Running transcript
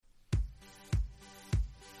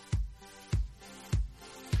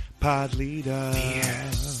Pod leader.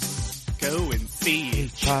 Go and see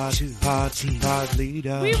it. Pod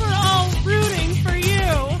leader. We were all rooting for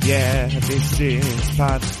you. Yeah, this is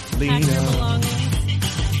Pod leader. Pack your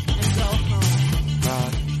belongings and go home.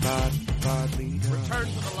 Pod leader. Return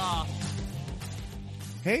to the law.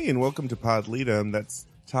 Hey, and welcome to Pod Leadum. That's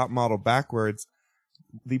Top Model Backwards,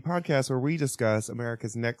 the podcast where we discuss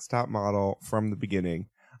America's Next Top Model from the beginning.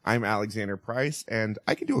 I'm Alexander Price, and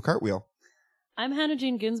I can do a cartwheel. I'm Hannah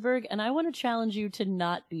Jean Ginsburg, and I want to challenge you to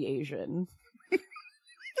not be Asian.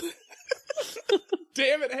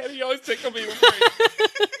 Damn it, Hannah, you always tickle me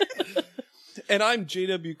with break. And I'm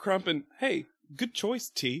JW Crump, and hey, good choice,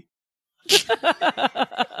 T.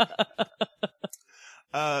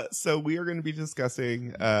 So we are going to be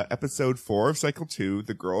discussing episode 4 of Cycle 2,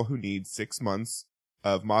 The Girl Who Needs 6 Months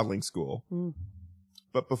of Modeling School. Mm.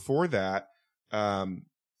 But before that,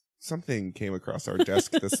 something came across our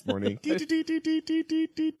desk this morning.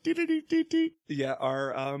 Yeah,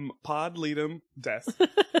 our Pod Leadum desk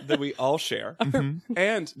that we all share,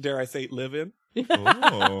 and dare I say, live in.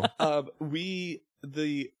 Oh.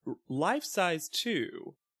 The Life Size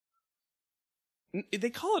 2. They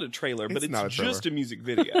call it a trailer, but It's not a it's trailer. just a music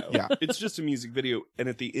video. Yeah. It's just a music video, and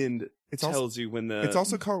at the end, it tells you when the... It's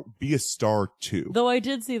also called Be a Star 2. Though I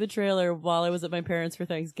did see the trailer while I was at my parents' for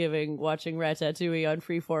Thanksgiving, watching Ratatouille on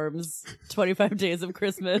Freeform's 25 Days of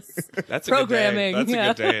Christmas That's programming. A good day.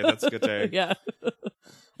 That's a good day. That's a good day. Yeah.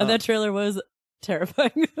 And that trailer was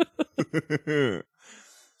terrifying.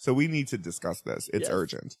 So we need to discuss this. It's Yes.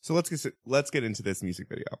 urgent. So let's get into this music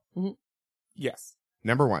video. Yes.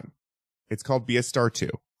 Number 1. It's called Be a Star 2,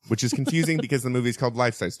 which is confusing because the movie's called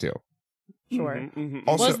Life Size 2. Sure. Mhm.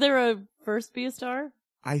 Also- Was there a first Be a Star?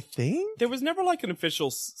 I think? There was never like an official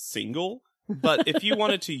single, but if you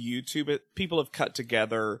wanted to YouTube it, people have cut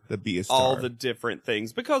together The Be a Star. all the different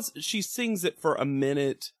things because she sings it for a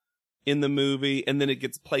minute in the movie and then it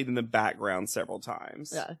gets played in the background several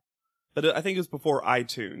times. Yeah. But I think it was before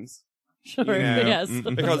iTunes Sure. Yeah. Yes.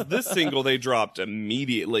 Mm-mm. because this single they dropped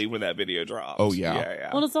immediately when that video dropped. Oh, yeah.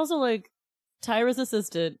 Yeah. Well, it's also like Tyra's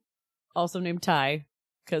assistant, also named Ty,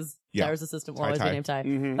 because Yeah. Tyra's assistant will Ty always Ty. be named Ty,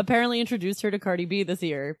 Mhm. apparently introduced her to Cardi B this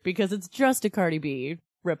year because it's just a Cardi B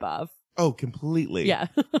ripoff. Oh, completely. Yeah.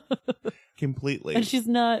 Completely. And she's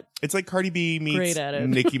not, It's like Cardi B meets Great at it.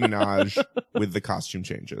 Nicki Minaj with the costume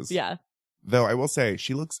changes. yeah. Though I will say,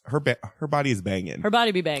 she looks, her body is banging. Her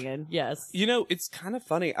body be banging. Yes. You know, it's kind of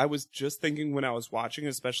funny. I was just thinking when I was watching,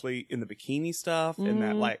 especially in the bikini stuff and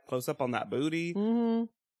that like close up on that booty, Mm-hmm.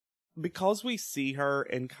 because we see her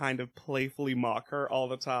and kind of playfully mock her all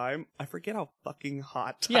the time. I forget how fucking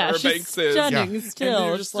hot Tyra Yeah, she's Banks is. stunning Yeah. still. And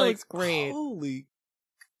you're It just still like, looks great. holy,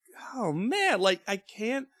 oh man, like I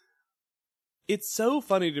can't. It's so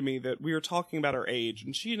funny to me that we were talking about her age,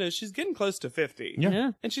 and she, you know, she's getting close to 50.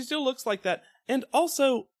 Yeah. And she still looks like that. And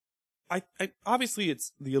also, I obviously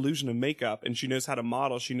it's the illusion of makeup, and she knows how to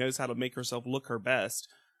model. She knows how to make herself look her best.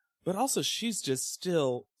 But also, she's just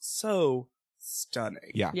still so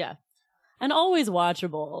stunning. Yeah. Yeah. And always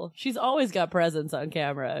watchable. She's always got presence on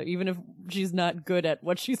camera, even if she's not good at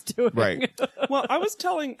what she's doing. Right. Well, I was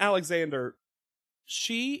telling Alexander,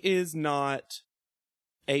 she is not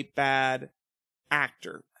a bad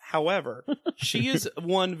actor. However, she is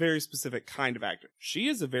one very specific kind of actor. She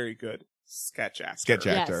is a very good sketch actor. Sketch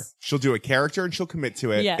actor. Yes. She'll do a character and she'll commit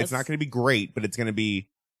to it. Yes. It's not going to be great, but it's going to be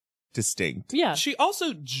distinct. Yeah. She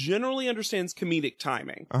also generally understands comedic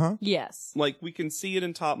timing. Uh-huh. Yes. Like, we can see it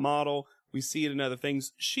in Top Model. We see it in other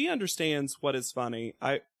things. She understands what is funny.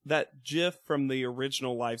 That GIF from the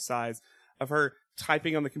original Life Size of her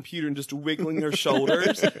typing on the computer and just wiggling her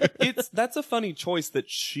shoulders. That's a funny choice that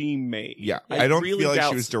she made. Yeah. I don't really feel like doubt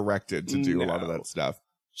she was directed to do a lot of No. that stuff.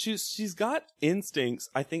 She's got instincts.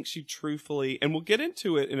 I think she truthfully, and we'll get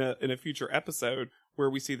into it in a future episode where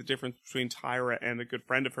we see the difference between Tyra and a good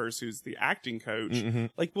friend of hers who's the acting coach. Mm-hmm.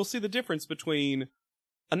 Like, we'll see the difference between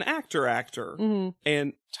an actor Mm-hmm.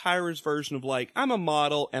 and Tyra's version of like, I'm a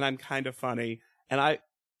model and I'm kind of funny and I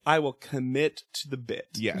will commit to the bit.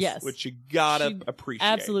 Yes. Yes. Which you gotta She appreciate.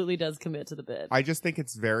 Absolutely does commit to the bit. I just think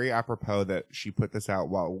it's very apropos that she put this out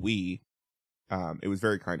while it was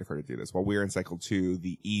very kind of her to do this, while we're in Cycle 2,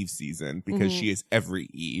 the Eve season, because Mhm. she is every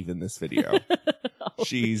Eve in this video. Oh,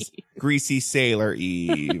 She's Greasy Sailor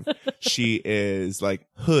Eve. She is like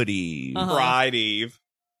Hood Eve. Uh-huh. Bride Eve.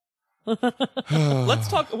 Let's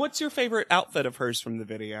talk. What's your favorite outfit of hers from the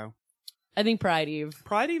video? I think Pride Eve.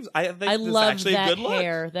 Pride Eve's, I think I this is love actually a that good look.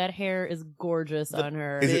 hair. That hair is gorgeous on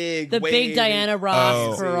her. Is it- Big, The wavy. big Diana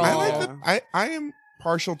Ross Oh, curl. I like I am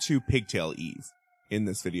partial to Pigtail Eve in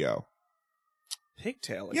this video.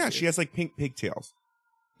 Pigtail. Yeah, she has like pink pigtails.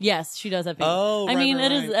 Yes, she does have pink. Oh, I right, mean, right,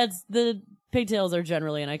 it is. right. That's the pigtails are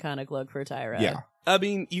generally an iconic look for Tyra. Yeah. I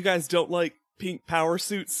mean, you guys don't like pink power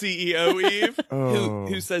suit CEO Eve, Oh.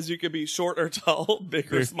 who says you could be short or tall,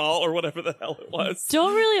 big or small, or whatever the hell it was.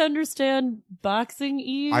 Don't really understand boxing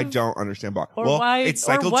Eve. I don't understand. Or well, why- it's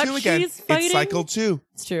or cycle what 2 again. she's fighting? It's cycle 2.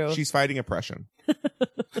 It's true. She's fighting oppression.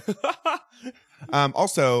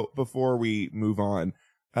 Also, before we move on,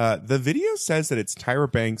 the video says that it's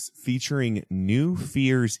Tyra Banks featuring New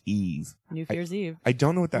Fears Eve. New Fear's Eve. I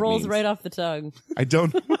don't know what that Rolls means. right off the tongue. I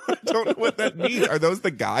don't know what that means. Are those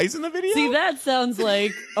the guys in the video? See, that sounds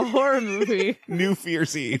like a horror movie. New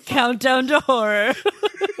Fears Eve. Countdown to horror.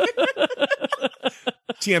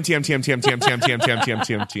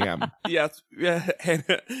 TM. Yes, yeah,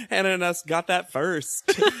 Hannah and us got that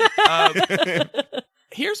first.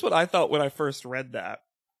 Here's what I thought when I first read that.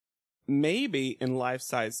 Maybe in Life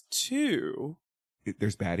Size 2,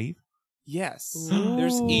 There's Bad Eve. yes, Ooh.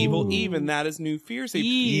 there's Evil Eve, and that is New Fears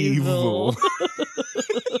Eve, Evil.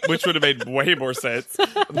 which would have made way more sense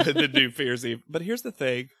than the New Fears Eve. But here's the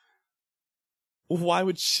thing. Why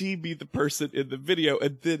would she be the person in the video?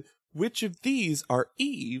 And then which of these are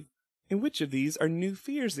Eve and which of these are New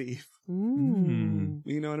Fears Eve? Mm.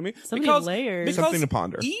 You know what I mean? So many layers. because Something to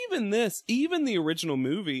ponder. even the original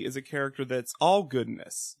movie is a character that's all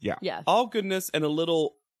goodness. Yeah. All goodness and a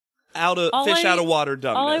little All fish I- out of water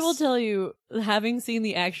dumbness. All I will tell you, having seen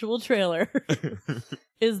the actual trailer,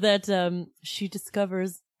 is that she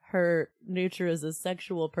discovers her nature as a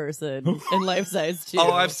sexual person in Life Size 2.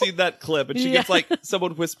 Oh, I've seen that clip, and she Yeah. gets like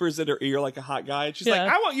someone whispers in her ear like a hot guy, and she's Yeah.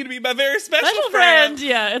 like, "I want you to be my very special Special friend." friend.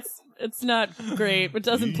 Yeah, it's not great. It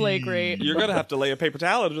doesn't play great. You're gonna have to lay a paper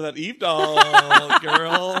towel under that Eve doll,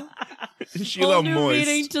 girl. Sheila Whole new Moist.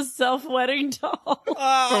 meaning to self-wedding doll.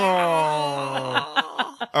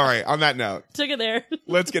 All right. On that note, Took it there.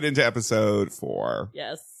 let's get into episode 4.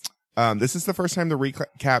 Yes. This is the first time the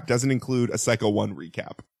recap doesn't include a Cycle 1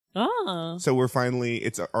 recap. Ah. So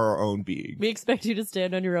it's our own being. We expect you to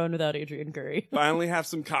stand on your own without Adrian Curry. Finally, have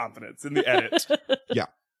some confidence in the edit.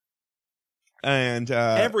 And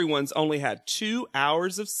Everyone's only had 2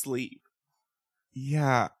 hours of sleep.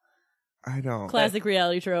 yeah, I don't. Classic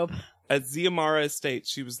reality trope. At Ziamara Estate,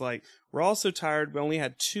 she was like, "We're all so tired. We only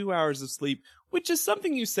had 2 hours of sleep," which is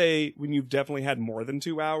something you say when you've definitely had more than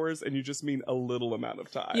 2 hours, and you just mean a little amount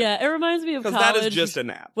of time. Yeah, it reminds me of because college. that is just a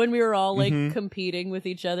nap. when we were all like Mhm. competing with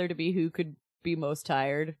each other to be who could be most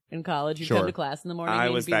tired in college. You'd Sure. come to class in the morning. I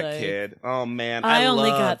and was you'd be that like, kid. Oh man, I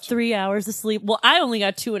only got loved- 3 hours of sleep. Well, I only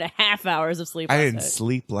got 2.5 hours of sleep. I last didn't night.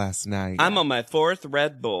 sleep last night. I'm on my 4th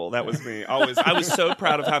Red Bull. That was me. Always. I was so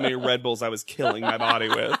proud of how many Red Bulls I was killing my body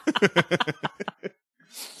with.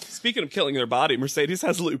 Speaking of killing their body, Mercedes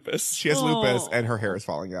has lupus. She has lupus Oh. and her hair is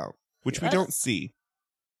falling out, which we Yes. don't see.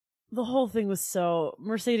 The whole thing was so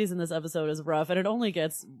Mercedes in this episode is rough, and it only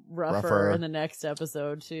gets rougher Rougher. in the next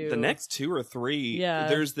episode too. The next 2 or 3, Yeah.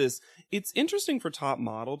 there's this. It's interesting for Top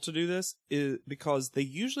Model to do this because they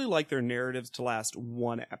usually like their narratives to last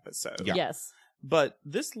 1 episode. Yeah. Yes. But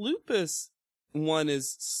this lupus one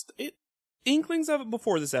is inklings of it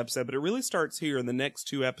before this episode, but it really starts here in the next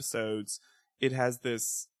 2 episodes. It has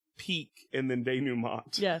this peak and then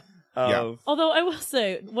denouement Yeah. of Although I will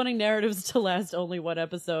say, wanting narratives to last only 1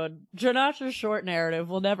 episode, Janasha's short narrative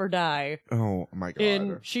will never die. Oh my god.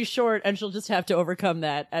 And she's short, and she'll just have to overcome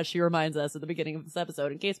that, as she reminds us at the beginning of this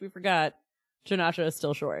episode. In case we forgot, Janasha is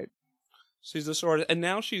still short. she's a short, and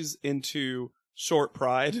now she's into short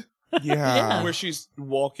pride, Yeah. where she's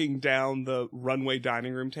walking down the runway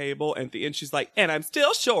dining room table, and at the end she's like, "And I'm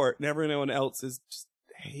still short," and everyone else is just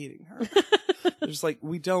hating her. They're just like,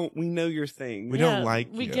 we know your thing. We don't like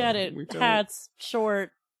We you. get it. We don't. Hats,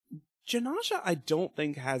 short. Janasha, I don't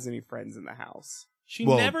think has any friends in the house. She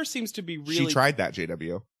Well, never seems to be really. She tried that,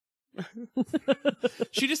 JW.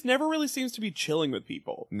 She just never really seems to be chilling with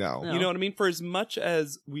people. No. No. You know what I mean? For as much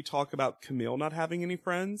as we talk about Camille not having any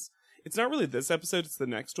friends, it's not really this episode, it's the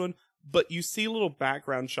next one. But you see little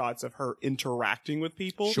background shots of her interacting with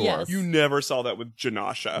people. Sure. Yes. You never saw that with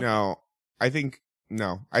Janasha. No. I think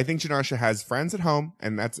Janasha has friends at home,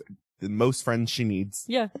 and that's the most friends she needs.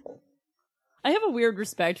 Yeah. I have a weird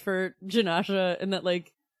respect for Janasha in that,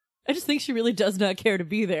 like, I just think she really does not care to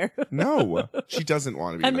be there. No. She doesn't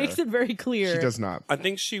want to be and there. makes it very clear. She does not. I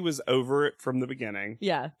think she was over it from the beginning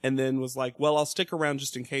Yeah, and then was like, well, I'll stick around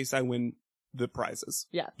just in case I win the prizes.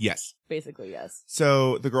 Yes. basically, yes.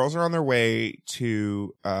 So the girls are on their way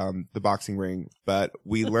to the boxing ring, but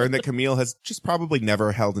we learn that Camille has just probably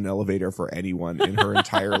never held an elevator for anyone in her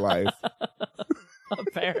entire life.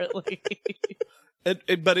 Apparently.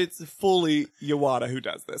 But it's fully Yawada who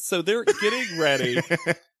does this. So they're getting ready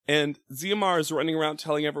And Ziamar is running around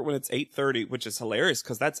telling everyone it's 8:30, which is hilarious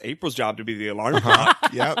because that's April's job to be the alarm clock.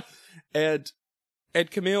 Yep. And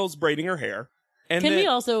Camille's braiding her hair. And Can then, we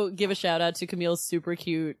also give a shout out to Camille's super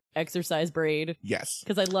cute exercise braid? Yes.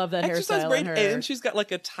 Because I love that exercise hairstyle braid, on her. and she's got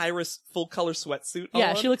like a Tyrus full color sweatsuit on.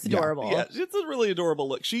 Yeah, she looks Yeah. adorable. Yeah, it's a really adorable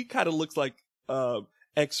look. She kind of looks like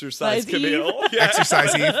exercise Size Camille. Eve. Yeah.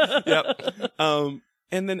 Exercise Eve. Yep.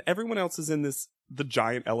 And then everyone else is in the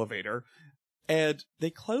giant elevator, and they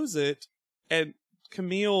close it, and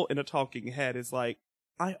Camille in a talking head is like,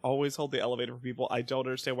 I always hold the elevator for people. I don't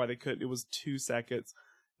understand why they couldn't. It was 2 seconds.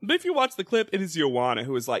 But if you watch the clip, it is Joanna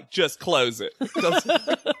who is like, just close it.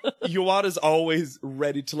 Joanna's always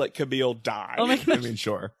ready to let Camille die. Oh my I gosh. mean,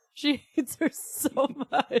 sure. She hates her so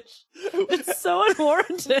much. It's so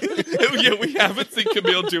unwarranted. Yeah, we haven't seen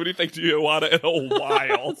Camille do anything to Joanna in a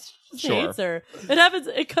while. She Sure. hates her. It happens.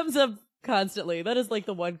 It comes up constantly. That is like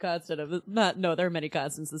the one constant of it. No, there are many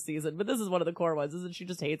constants this season, but this is one of the core ones. Is that she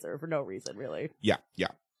just hates her for no reason, really. Yeah.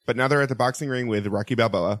 But now they're at the boxing ring with Rocky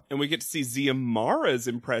Balboa. And we get to see Ziamara's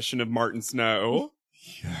impression of Martin Snow.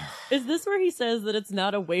 Is this where he says that it's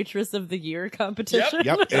not a waitress of the year competition?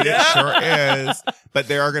 Yep, it sure is. But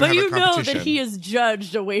they are going to But have you a know competition that he is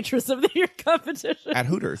judged a waitress of the year competition. at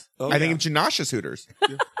Hooters. Oh, I think yeah. it's Janash's Hooters.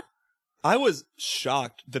 I was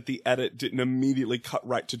shocked that the edit didn't immediately cut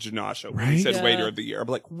right to Janasha when he Right? said Yeah. waiter of the year. I'm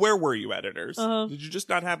like, where were you, editors? Uh-huh. Did you just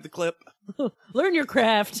not have the clip? Learn your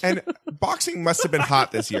craft. And boxing must have been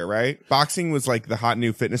hot this year, right? Boxing was like the hot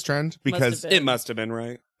new fitness trend because been. It must have been,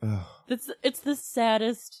 right? It's the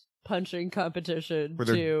saddest punching competition where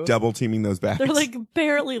they're too. double teaming those bags. They're like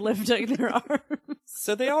barely lifting their arms.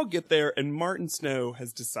 So they all get there, and Martin Snow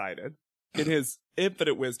has decided, in his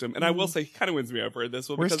infinite wisdom, and I will say he kind of wins me over in this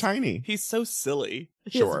one Where's because Tiny? he's so silly.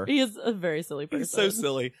 Sure. He is a very silly person. He's so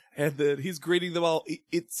silly. And then he's greeting them all.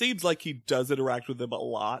 It seems like he does interact with them a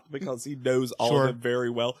lot because he knows all Sure. of them very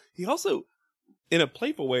well. He also, in a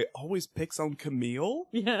playful way, always picks on Camille.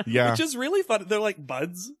 Yeah. Yeah. Which is really fun. They're like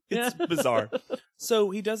buds. It's Yeah. bizarre. So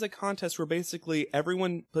he does a contest where basically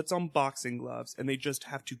everyone puts on boxing gloves and they just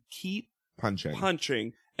have to keep Punching.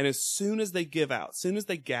 punching. And as soon as they give out, as soon as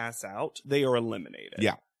they gas out, they are eliminated.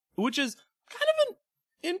 Yeah. Which is kind of an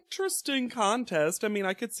interesting contest. I mean,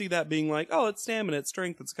 I could see that being like, oh, it's stamina, it's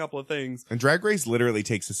strength, it's a couple of things. And Drag Race literally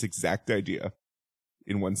takes this exact idea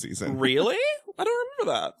in one season. Really? I don't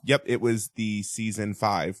remember that. Yep, it was the season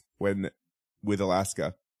 5 with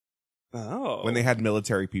Alaska Oh. when they had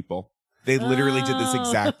military people. They literally did this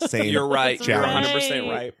exact same. You're right. That's You're challenge. 100%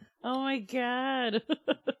 right. Oh my god.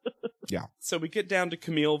 So we get down to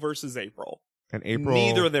Camille versus April. And April.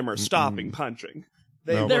 Neither of them are stopping Mm-mm. punching.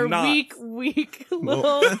 They No. will They're not. weak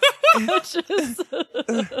little punches.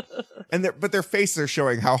 And but their faces are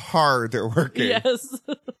showing how hard they're working. Yes.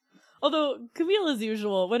 Although Camille, as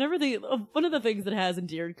usual, whenever one of the things that has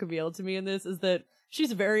endeared Camille to me in this is that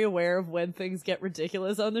she's very aware of when things get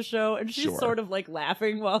ridiculous on the show, and she's Sure. sort of like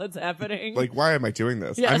laughing while it's happening. Like, why am I doing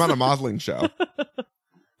this? Yes. I'm on a modeling show.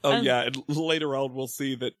 Oh, And- yeah. And later on, we'll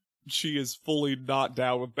see that she is fully not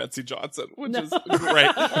down with Betsy Johnson, which No. is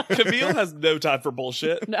great. Camille has no time for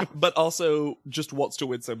bullshit, No. but also just wants to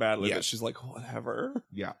win so badly Yes. that she's like, whatever.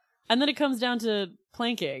 Yeah. And then it comes down to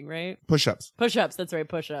planking, right? Push-ups. Push-ups, that's right,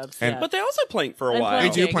 push-ups. And- yeah. But they also plank for a And while. They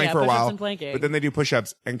do planking, plank yeah, for a push-ups while, and planking. but then they do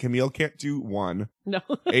push-ups, and Camille can't do one. No.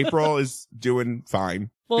 April is doing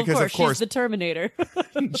fine. Well, because of course, she's the Terminator.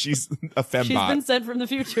 she's a fembot. She's been sent from the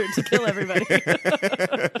future to kill everybody.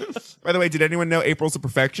 By the way, did anyone know April's a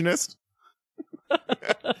perfectionist?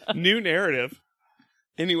 New narrative.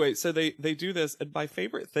 Anyway, so they do this, and my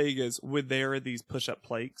favorite thing is when there are these push-up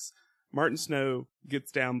planks, Martin Snow gets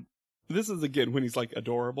down. This is again when he's like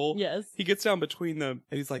adorable. Yes. He gets down between them,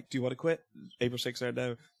 and he's like, "Do you want to quit?" April shakes her head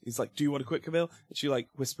no. He's like, "Do you want to quit, Camille?" And she like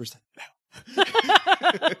whispers, "No."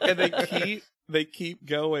 And they keep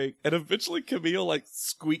going, and eventually Camille like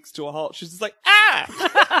squeaks to a halt. She's just like,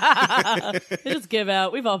 "Ah!" They just give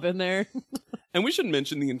out. We've all been there. And we should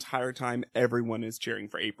mention the entire time everyone is cheering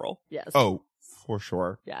for April, Yes. Oh, for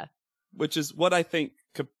sure. Yeah. which is what I think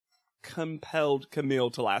compelled Camille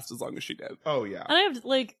to last as long as she did. Oh, yeah. And I have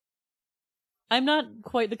like, I'm not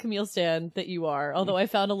quite the Camille stan that you are, although I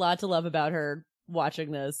found a lot to love about her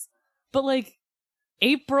watching this. But like,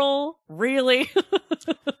 April, really?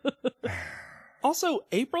 Also,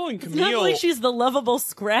 April and It's Camille. not like she's the lovable,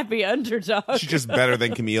 scrappy underdog. She's just better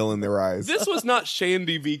than Camille in their eyes. This was not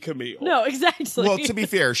Shandy v. Camille. No, exactly. Well, to be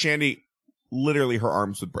fair, Shandy, literally her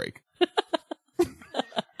arms would break.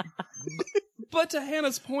 But to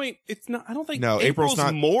Hannah's point, it's not. I don't think No, April's April's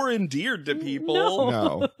not- more endeared to people. No.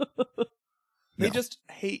 No. They No. just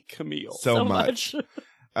hate Camille. So much.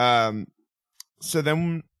 So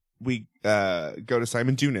then we go to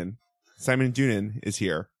Simon Doonan. Simon Doonan is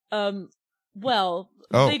here. Well,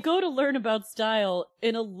 Oh. they go to learn about style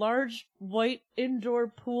in a large white indoor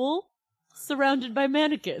pool surrounded by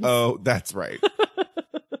mannequins. Oh, that's right.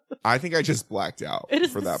 I think I just blacked out It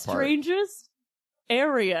is for the that part. strangest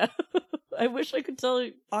area. I wish I could tell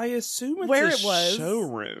you. I assume it's Where a it was.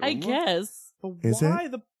 showroom. I guess. But Is why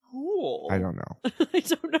the pool? I don't know. I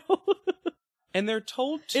don't know. And they're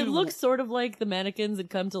told to. It looks sort of like the mannequins had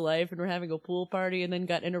come to life and were having a pool party and then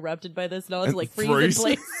got interrupted by this and all had to like freeze in Freeze.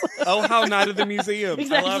 place. Oh, how Night of the Museum. I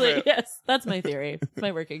love Exactly. it. Yes. That's my theory. It's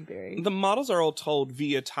my working theory. The models are all told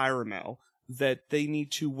via Tyramel that they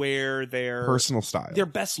need to wear their Personal style. their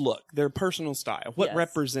best look, their personal style, what Yes.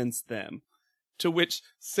 represents them. To which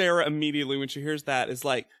Sarah immediately, when she hears that, is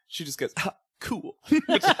like, she just goes, ah, cool.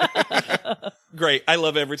 Great. I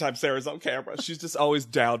love every time Sarah's on camera. She's just always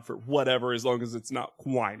down for whatever as long as it's not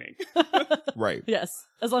whining. Right. Yes.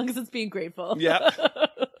 As long as it's being grateful. Yep.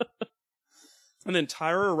 And then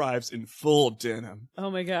Tyra arrives in full denim. Oh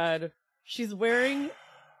my god. She's wearing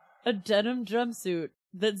a denim jumpsuit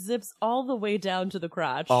that zips all the way down to the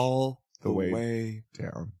crotch. All The the way way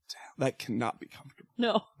Down. down. That cannot be comfortable.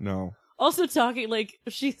 No. No. Also talking like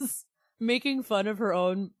she's making fun of her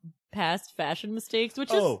own past fashion mistakes,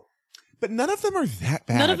 which is But none of them are that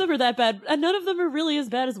bad. none of them are that bad, and none of them are really as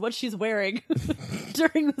bad as what she's wearing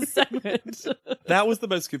during the segment. That was the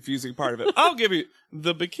most confusing part of it. I'll give you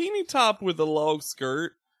the bikini top with the long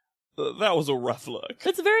skirt. That was a rough look.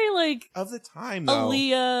 It's very like Of the time, though.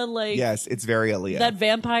 Aaliyah, like Yes, it's very Aaliyah. that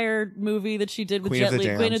vampire movie that she did with Queen of Jet the Li,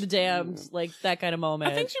 Queen Damned. of the Damned, like that kind of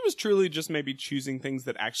moment. I think she was truly just maybe choosing things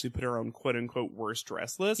that actually put her on quote unquote worst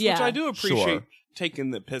dress list, which Yeah. I do appreciate Sure.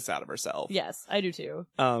 taking the piss out of herself. Yes, I do too.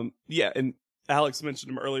 Yeah, and Alex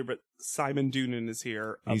mentioned him earlier, but Simon Doonan is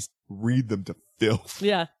here. He's read them to filth.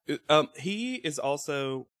 Yeah. He is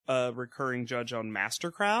also a recurring judge on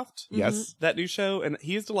Mastercraft, Yes. that new show, and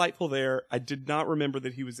he is delightful there. I did not remember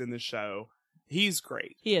that he was in this show. He's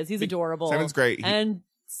great He is. He's adorable. Simon's great. And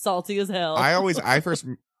salty as hell. I first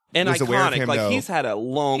and was aware of iconic. him, Like though. he's had a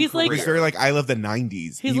long He's like- career. was very like, I love the 90s.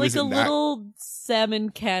 He's He like was a in that. little salmon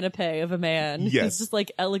canapé of a man. Yes. He's just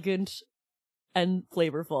like elegant and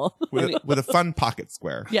flavorful. with a fun pocket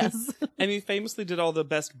square. Yes. And he famously did all the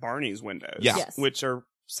best Barney's windows, Yeah. Yes. which are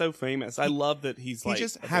so famous. I love that he's He like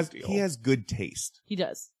just a big has deal. he has good taste. He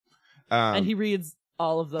does. Um, And he reads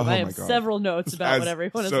all of them. oh I my have God. several notes about as- what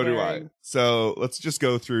everyone is so do wearing. I. So let's just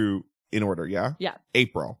go through in order. Yeah. Yeah.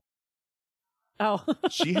 April. Oh.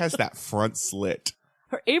 She has that front slit.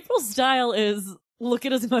 Her April style is look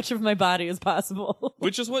at as much of my body as possible.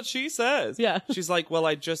 Which is what she says. Yeah. She's like, well,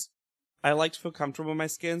 I like to feel comfortable in my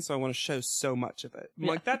skin, so I want to show so much of it. I'm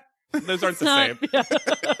Yeah. like, those aren't the Not- same.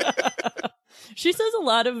 Yeah. She says a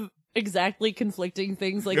lot of exactly conflicting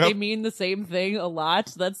things. Like Yep. they mean the same thing a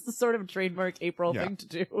lot. That's the sort of trademark April Yeah. thing to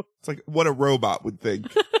do. It's like what a robot would think.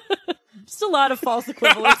 Just a lot of false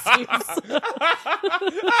equivalencies.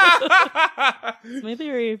 It's my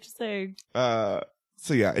theory. I'm just saying.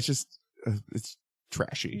 So yeah, it's just it's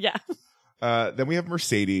trashy. Yeah. Then we have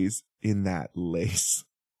Mercedes in that lace.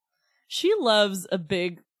 She loves a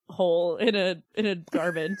big hole in a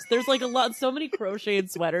garment. There's like so many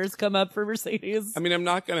crocheted sweaters come up for Mercedes. I mean, I'm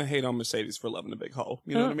not going to hate on Mercedes for loving a big hole.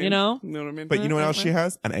 You know what I mean? You know? You know what I mean? But you know what else she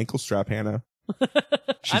has? An ankle strap, Hannah.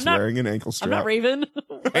 She's I'm not- wearing an ankle strap. I'm not Raven.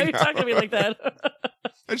 Why are you know. talking to me like that?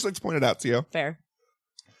 I just like to point it out to you. Fair.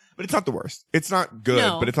 But it's not the worst. It's not good,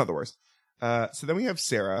 No. but it's not the worst. So then we have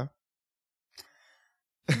Sarah.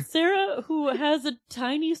 Sarah, who has a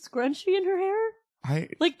tiny scrunchie in her hair?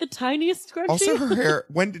 Like the tiniest scrunchie? Also, her hair.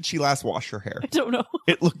 When did she last wash her hair? I don't know.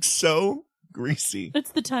 It looks so greasy.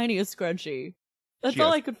 It's the tiniest scrunchie. That's She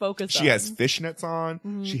all has- I could focus on. She has fishnets on.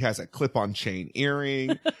 Mhm. She has a clip-on chain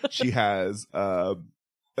earring. She has a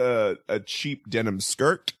cheap denim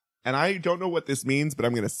skirt. And I don't know what this means, but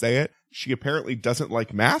I'm going to say it. She apparently doesn't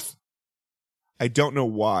like math. I don't know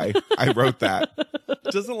why I wrote that.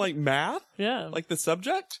 Doesn't like math? Yeah. Like the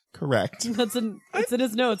subject? Correct. It's in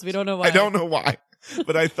his notes. We don't know why. I don't know why,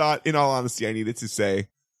 but I thought, in all honesty, I needed to say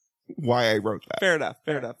why I wrote that. Fair enough.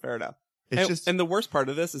 Fair enough. Fair enough. It's and, just and the worst part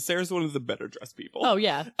of this is Sarah's one of the better dressed people. Oh,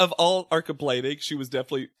 yeah. Of all archipelagic, she was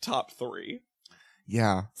definitely top 3.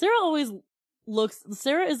 yeah.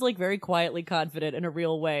 Sarah is like very quietly confident in a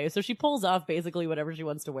real way. So she pulls off basically whatever she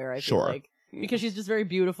wants to wear, I feel Sure. like. Because she's just very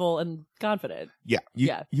beautiful and confident. Yeah.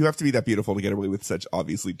 Yeah. You have to be that beautiful to get away with such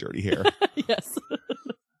obviously dirty hair. Yes.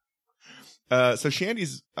 So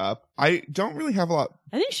Shandy's up. I don't really have a lot.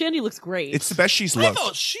 I think Shandy looks great. It's the best she's I looked.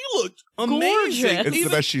 thought she looked amazing. Gorgeous. It's the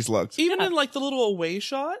best she's looked. Even Yeah. in like the little away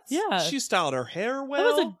shots. Yeah. She styled her hair well.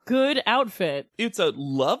 That was a good outfit. It's a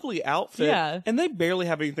lovely outfit. Yeah. And they barely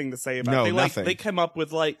have anything to say about No, it. nothing. They come up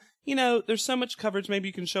with like, there's so much coverage, maybe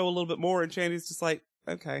you can show a little bit more, and Shandy's just like,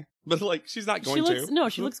 okay. But like she's not going She looks to. no,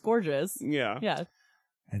 she looks gorgeous. Yeah. Yeah.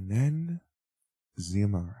 And then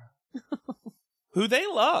Xiomara. Who they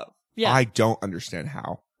love. Yeah. I don't understand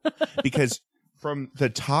how. Because from the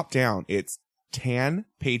top down, it's tan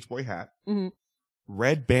pageboy hat, Mhm.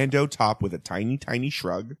 red bandeau top with a tiny, tiny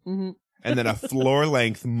shrug, Mhm. and then a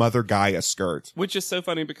floor-length Mother Gaia skirt. Which is so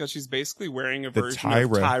funny because she's basically wearing a The version Tyra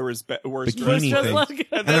of Tyra's worst bikini dress. Just thing. like-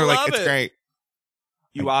 And And they they're like, love it's it. great.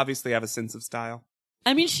 You obviously have a sense of style.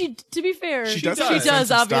 I mean, to be fair, She does have a sense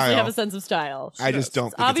of obviously style. have a sense of style. I just don't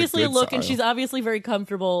It's think obviously it's a good look, and style. she's obviously very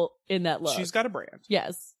comfortable in that look. She's got a brand.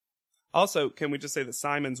 Yes, Also, can we just say that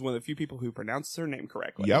Simon's one of the few people who pronounces her name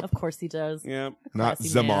correctly? Yep. of course he does. Yeah. Not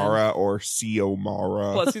Classy man. Zamara or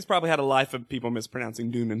Xiomara, Plus, he's probably had a life of people mispronouncing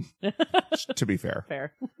Noonan. to be fair.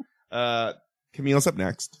 Fair. Camille's up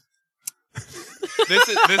next. This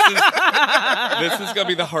is gonna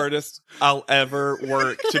be the hardest I'll ever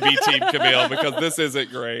work to be Team Camille because this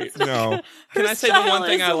isn't great. No. Can Her I say the one style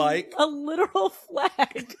thing is I like? A literal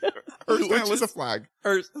flag. Her Which style is is- a flag.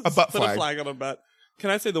 Or A butt put flag. a flag on a butt. Can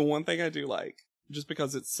I say the one thing I do like? Just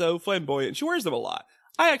because it's so flamboyant. She wears them a lot.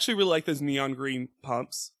 I actually really like those neon green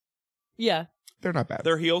pumps. Yeah. They're not bad.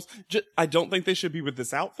 Their heels. I don't think they should be with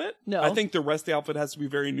this outfit. No. I think the rest of the outfit has to be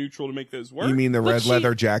very neutral to make those work. You mean the But red she-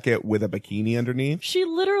 leather jacket with a bikini underneath She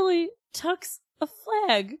literally tucks a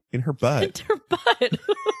flag in her butt? into her butt.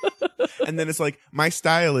 And then it's like, my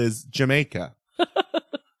style is Jamaica.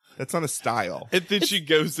 That's not a style. And then she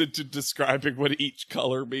goes into describing what each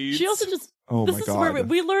color means. She also just. Oh this my is God. where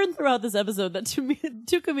we learned throughout this episode that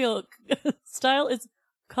to Camille, style is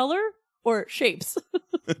color or shapes.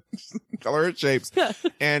 Color and shapes. Yeah.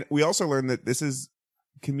 And we also learned that this is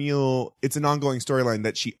Camille, it's an ongoing storyline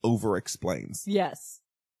that she over explains. Yes.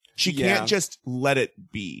 She Yeah. can't just let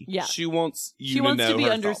it be. Yeah. She wants you She to wants know to be her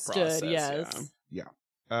thought understood. process, Yes.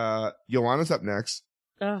 yeah. Yolana's up next.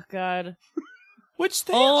 Oh God. Which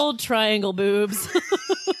they Old triangle boobs.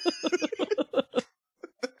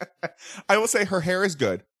 I will say her hair is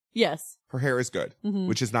good. Yes. Her hair is good, Mhm.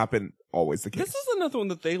 which has not been always the case. This is another one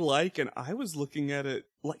that they like, and I was looking at it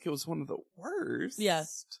like it was one of the worst. Yeah.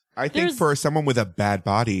 I think There's- for someone with a bad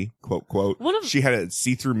body, quote, quote, One of- she had a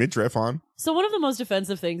see-through midriff on. So one of the most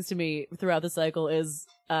offensive things to me throughout the cycle is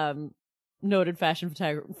noted fashion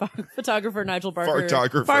photographer Nigel Barker.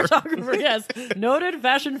 Fartographer. Fartographer, yes. Noted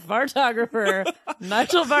fashion fartographer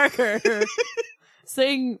Nigel Barker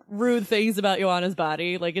saying rude things about Joanna's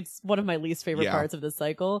body. Like, it's one of my least favorite Yeah. parts of this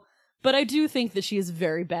cycle. But I do think that she is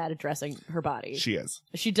very bad at dressing her body. She is.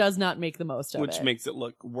 She does not make the most of Which it. makes it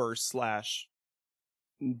look worse / not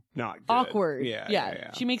good. awkward.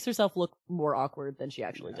 Yeah. She makes herself look more awkward than she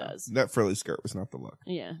actually Yeah. does. That frilly skirt was not the look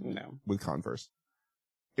Yeah. No. with Converse.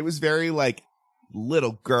 It was very like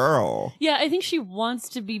little girl. Yeah, I think she wants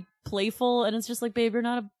to be playful, and it's just like, babe, you're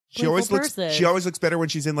not a She always playful looks. person. She always looks better when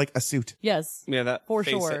she's in like a suit. Yes. Yeah, that For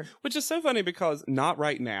face sure. it. Which is so funny because not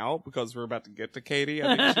right now, because we're about to get to Katie.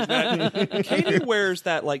 I think she's not. Katie wears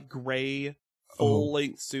that like gray full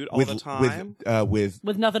length suit all the time, with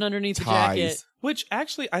With nothing underneath the jacket. ties. which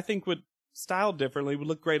actually I think would style differently would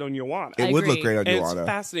look great on Joanna. I It would look agree. great on And it's Joanna.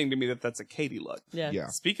 fascinating to me that that's a Katie look. Yeah. Yeah.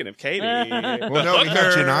 Speaking of Katie, Well, no, we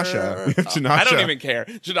have Janasha. We have Janasha. I don't even care.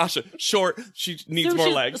 Janasha, short. She needs Assume more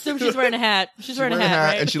she's- legs. Assume she's wearing a hat. She's wearing, Wearing a hat,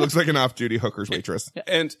 right? and she looks like an off-duty hooker's waitress,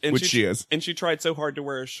 and which she is. And she tried so hard to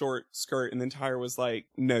wear a short skirt, and then Tyra was like,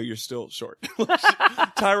 "No, you're still short."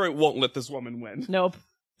 Tyra won't let this woman win. Nope.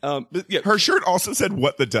 But yeah, Her shirt also said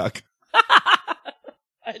 "What the duck."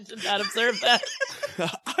 I did not observe that.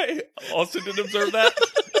 I also didn't observe that.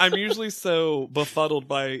 I'm usually so befuddled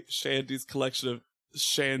by Shandy's collection of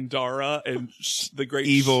Shandara and the great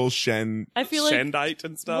Evil Shen. I feel like Shandite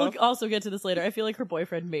and stuff. we'll also get to this later. I feel like her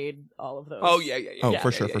boyfriend made all of those. Oh yeah. Oh, Yeah.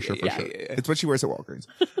 for sure, yeah, for sure, yeah, for sure. yeah. It's what she wears at Walgreens.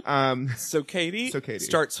 So Katie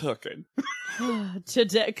starts hooking.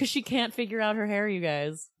 Today, because she can't figure out her hair, you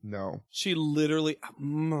guys. No. She literally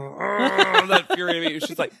that infuriated me.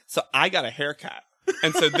 She's like, so I got a haircut.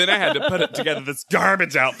 And so then I had to put it together this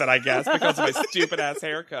garbage outfit, I guess, because of my stupid ass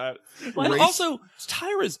haircut. But Race- also,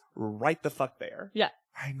 Tyra's right the fuck there. Yeah.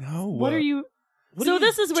 I know. What are you? What So are you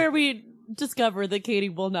this is where we discover that Katie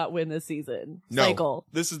will not win this season. No. Cycle.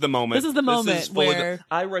 This is the moment. This is the moment fully where-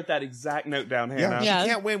 I wrote that exact note down, Yeah, Hannah. she Yeah.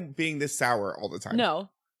 can't win being this sour all the time. No.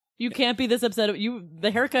 You can't be this upset.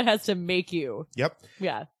 The haircut has to make you. Yep.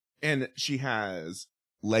 Yeah. And she has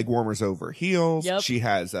leg warmers over heels. Yep. She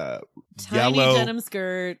has a Tiny yellow, denim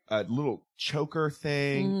skirt. a little choker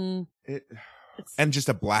thing. Mhm. It's And just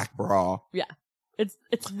a black bra.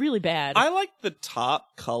 it's really bad. I like the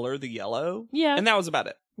top color, the yellow, yeah. and that was about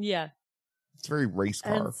it. Yeah. It's very race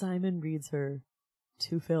car. And Simon reads her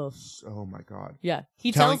to filth. Oh my God. Yeah.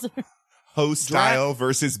 He Telling- tells her. Hoe style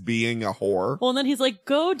versus being a whore. Well, and then he's like,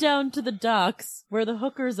 go down to the docks where the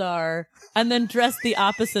hookers are and then dress the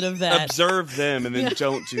opposite of that. Observe them and then Yeah.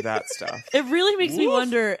 don't do that stuff. It really makes me Woof.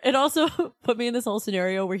 wonder. It also put me in this whole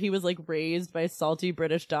scenario where he was like raised by a salty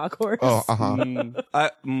British dock horse. Oh, uh-huh.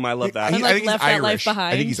 I love that. And, I like, think left he's that life Irish.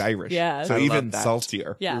 behind. I think he's Irish. Yeah. So I love even that.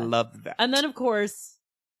 saltier. Yeah. Love that. And then, of course,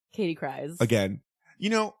 Katie cries. Again.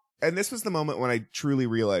 And this was the moment when I truly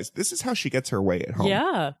realized this is how she gets her way at home.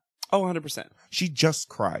 Yeah. Oh, 100%. She just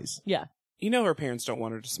cries. Yeah. You know her parents don't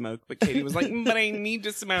want her to smoke, but Katie was like, but I need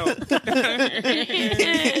to smoke.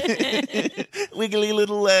 Wiggly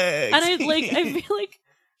little legs. And I feel like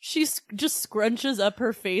she just scrunches up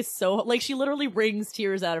her face so, like, she literally wrings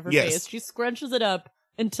tears out of her Yes. face. She scrunches it up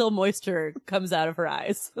until moisture comes out of her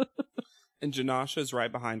eyes. And Janasha's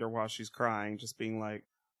right behind her while she's crying, just being like,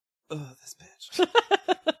 oh, this bitch.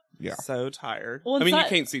 Yeah. So tired. Well, I mean, Si- you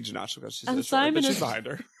can't see Janasha because she's and so short, Simon but she's is- behind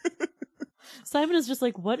her. Simon is just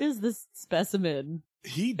like, what is this specimen?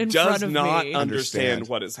 He in does front of not me. understand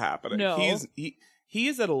what is happening. No. He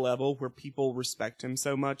is at a level where people respect him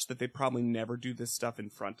so much that they probably never do this stuff in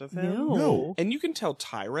front of him. No. And you can tell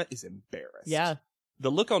Tyra is embarrassed. Yeah. The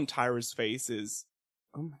look on Tyra's face is,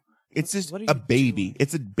 oh my, It's just what are a you baby. doing?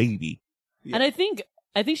 It's a baby. Yeah. And I think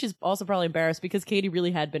she's also probably embarrassed because Katie really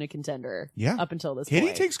had been a contender Yeah. up until this Katie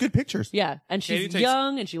point. takes good pictures. Yeah. And she's Katie takes-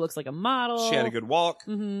 young and she looks like a model. she had a good walk.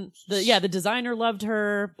 hmm The designer loved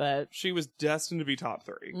her, but She was destined to be top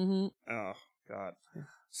 3. hmm Oh, God.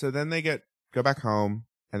 So then they go back home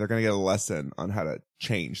and they're going to get a lesson on how to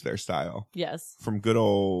change their style yes. from good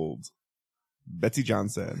old Betsy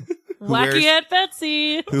Johnson, Who Wacky wears- Aunt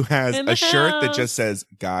Betsy. who has In the a shirt that house. just says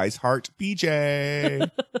 "Guy's Heart BJ."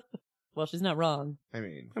 Well, she's not wrong. I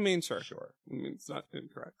mean, I mean, sure. I mean, it's not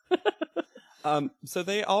incorrect. So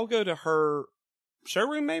they all go to her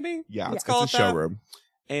showroom, maybe? yeah, Let's it's call a it that. showroom.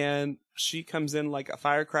 And she comes in like a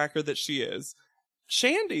firecracker that she is.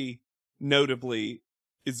 Shandy, notably,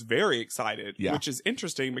 is very excited, Yeah. which is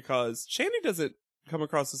interesting because Shandy doesn't come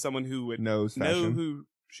across as someone who would Knows know fashion. who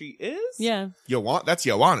she is. Yeah. That's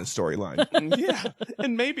Joanna's storyline. Yeah.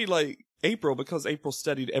 And maybe like April, because April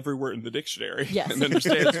studied everywhere in the dictionary. Yes. And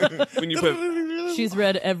understands when you put She's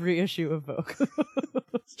read every issue of Vogue.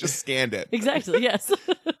 just scanned it. Exactly, yes.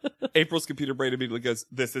 April's computer brain immediately goes,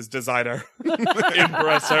 "This is designer."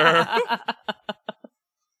 Impress her.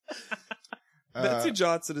 Betsy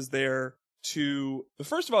Johnson is there to,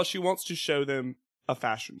 first of all, she wants to show them a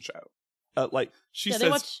fashion show. Like she Yeah, they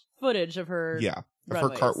says, watch footage of her. Yeah, of her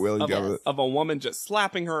runways. cartwheeling of, down a, the- of a woman just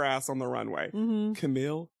slapping her ass on the runway. Mm-hmm.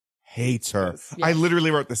 Camille, hates her. Yeah. I literally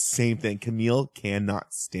wrote the same thing. Camille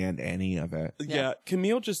cannot stand any of it. yeah,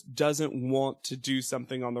 Camille just doesn't want to do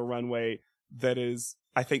something on the runway that is,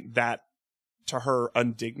 I think, that to her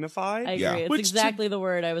undignified. I agree. Yeah. It's Which to- exactly the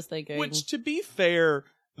word I was thinking. Which, to be fair,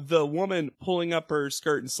 the woman pulling up her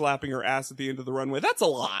skirt and slapping her ass at the end of the runway, that's a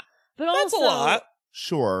lot. but That's also, a lot.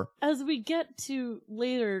 Sure. as we get to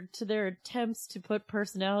later to their attempts to put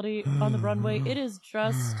personality on the runway, it is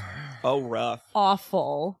just Oh, rough.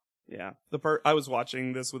 awful. Yeah. I was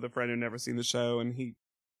watching this with a friend who'd never seen the show, and he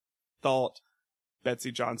thought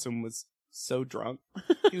Betsy Johnson was so drunk.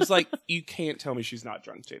 He was like, "You can't tell me she's not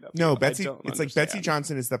drunk, JW." No, I Betsy. don't It's like Betsy understand."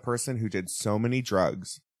 Johnson is the person who did so many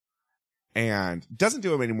drugs and doesn't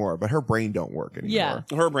do them anymore, but her brain don't work anymore.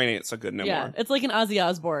 Yeah. Her brain ain't so good no yeah, more. it's like an Ozzy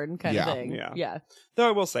Osbourne kind Yeah. of thing. Yeah. yeah, Though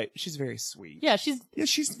I will say, she's very sweet. yeah. She's Yeah,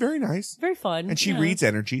 she's very nice. very fun, And she yeah. reads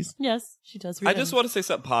energies. Yes, she does. Read I just them. want to say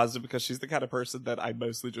something positive because she's the kind of person that I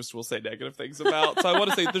mostly just will say negative things about. So I want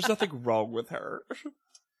to say there's nothing wrong with her.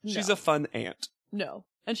 She's No. a fun aunt. No,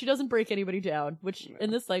 and she doesn't break anybody down, which No.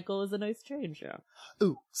 in this cycle is a nice change. Yeah.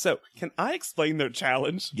 Ooh, so can I explain their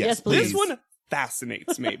challenge? Yes, This please. one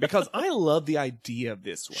fascinates me because I love the idea of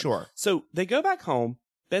this one. Sure. So they go back home.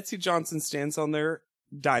 Betsy Johnson stands on their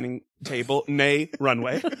dining table, nay,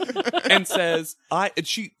 runway, and says, and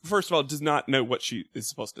she, first of all, does not know what she is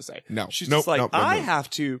supposed to say. No. She's Nope, just like, nope, nope, I nope. have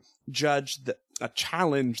to judge a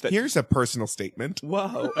challenge that, Here's a personal statement.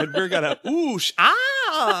 whoa, and we're gonna,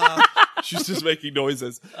 she's just making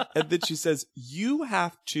noises. And then she says,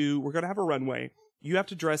 we're gonna have a runway. You have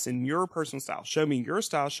to dress in your personal style. Show me your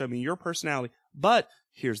style. Show me your personality. But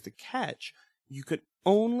here's the catch. You could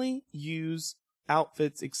only use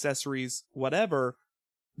outfits, accessories, whatever,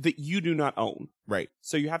 that you do not own. Right.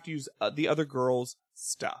 So you have to use the other girl's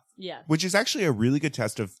stuff. Yeah. Which is actually a really good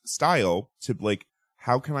test of style to like,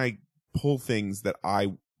 how can I pull things that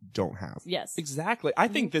I don't have? Yes. Exactly. I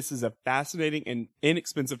think this is a fascinating and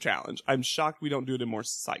inexpensive challenge. I'm shocked we don't do it in more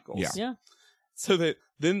cycles. Yeah. Yeah. So that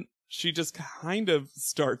then she just kind of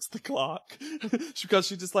starts the clock because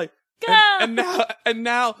she just like, Go! and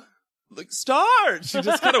now, like, start! She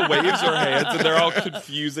just kind of waves her hands and they're all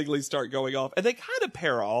confusingly start going off. And they kind of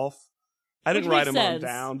pair off. I didn't Which write makes them all sense.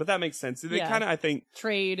 down, but that makes sense. They Yeah. kind of, I think,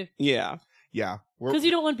 Trade. yeah. Yeah. We're, Because you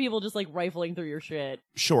don't want people just like rifling through your shit.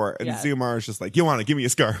 sure. And Yeah. Xiomara's just like, you want to give me a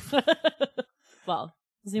scarf? Well,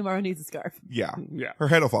 Zumara needs a scarf. Yeah. Yeah. Her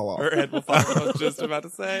head will fall off. Her head will fall off. I was just about to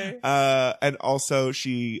say. And also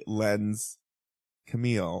she lends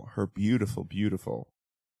Camille her beautiful, beautiful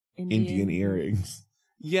Indian earrings.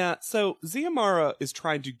 Yeah, so Xiomara is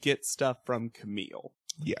trying to get stuff from Camille.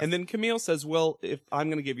 Yes. And then Camille says, well, if I'm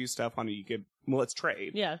going to give you stuff, why don't you give, well, let's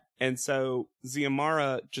trade. Yeah. And so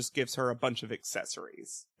Xiomara just gives her a bunch of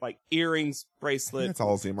accessories, like earrings, bracelet. That's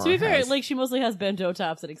all Xiomara To be fair, has. like she mostly has bento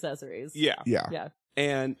tops and accessories. Yeah. Yeah. Yeah.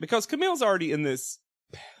 And because Camille's already in this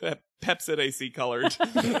Pepsi AC colored,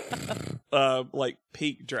 like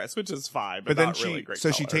pink dress, which is fine, but, But then not she, really great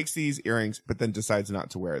so she color. takes these earrings, but then decides not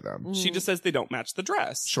to wear them. Mhm. She just says they don't match the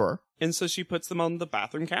dress. Sure. And so she puts them on the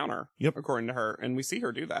bathroom counter. Yep. According to her. And we see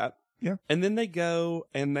her do that. Yeah. And then they go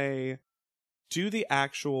and they do the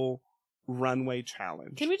actual runway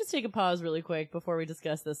challenge. Can we just take a pause really quick before we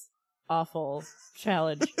discuss this awful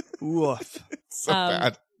challenge Woof. So Um,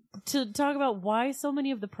 bad. to talk about why so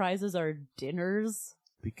many of the prizes are dinners?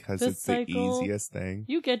 Because this it's the cycle- easiest thing.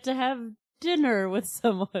 You get to have dinner with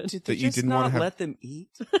someone. Did That you just didn't not wanna have- let them eat?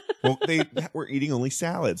 Well, they were eating only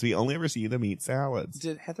salads. We only ever see them eat salads.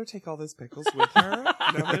 Did Heather take all those pickles with her?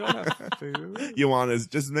 Now they don't have food. Ioana's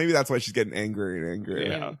just, maybe that's why she's getting angrier and angrier.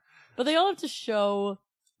 Yeah. But they all have to show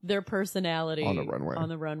their personality On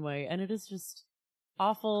the runway. and it is just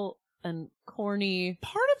awful and corny.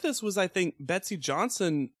 Part of this was, I think, Betsy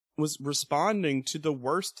Johnson was responding to the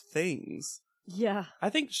worst things. Yeah. I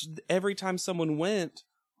think every time someone went,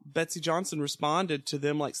 Betsy Johnson responded to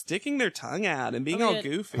them like sticking their tongue out and being Oh, all yeah.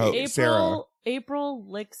 goofy. Oh, Sarah. April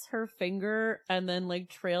licks her finger and then like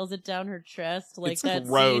trails it down her chest like It's that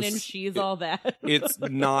gross. scene and She's All That. It's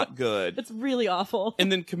not good. It's really awful.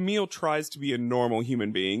 And then Camille tries to be a normal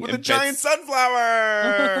human being. With a and giant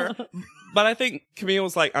sunflower! But I think Camille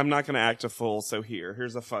was like, I'm not going to act a fool, so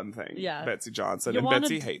here's a fun thing. Yeah. Betsy Johnson. You And wanted-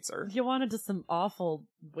 Betsy hates her. You wanted to some awful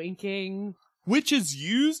winking. Which is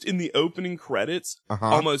used in the opening credits Uh-huh.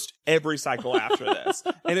 almost every cycle after this.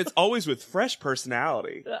 And it's always with fresh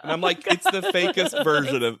personality. And I'm like, it's the fakest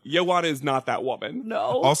version of Ioana is not that woman.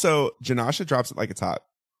 No. Also, Janasha drops it like it's hot.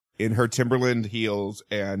 In her Timberland heels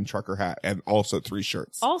and trucker hat, and also 3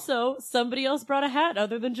 shirts. Also, somebody else brought a hat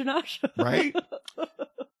other than Janasha. Right?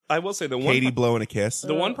 I will say the Katie blowing a kiss.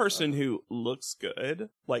 the one person who looks good,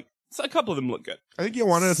 like so a couple of them look good. I think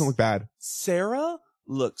Ioana doesn't look bad. Sarah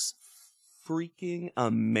looks freaking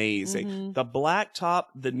amazing. Mhm. The black top,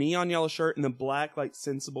 the neon yellow shirt, and the black like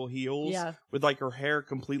sensible heels Yeah. with like her hair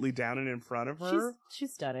completely down and in front of her.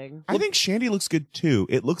 She's stunning. I think Shandy looks good too.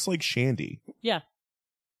 It looks like Shandy. Yeah.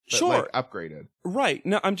 But, Sure. like, upgraded. Right.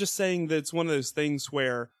 No, I'm just saying that it's one of those things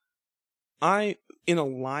where in a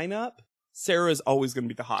lineup, Sarah is always going to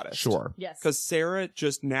be the hottest. Sure. Yes. Because Sarah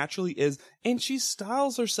just naturally is, and she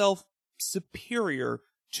styles herself superior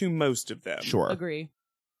to most of them. Sure. Agree.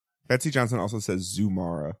 Betsy Johnson also says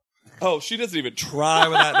Zumara. Oh, she doesn't even try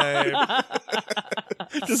with that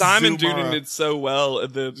name. Just Simon Zumara. Doonan did so well,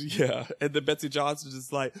 and then Betsy Johnson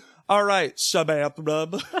is like, all right, Shabbat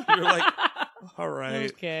rub. You're like, all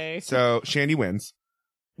right. Okay. So Shandy wins.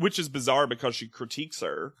 Which is bizarre because she critiques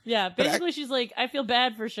her. Yeah, But basically she's like, I feel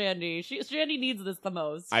bad for Shandy. Shandy needs this the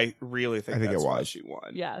most. I really think I think that's it why was. she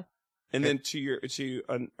won. Yeah. And then to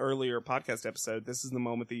an earlier podcast episode, this is the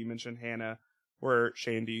moment that you mentioned, Hannah, where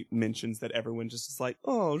Shandy mentions that everyone just is like,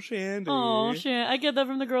 oh, Shandy. Oh, Shandy. I get that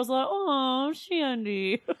from the girls a lot. Oh,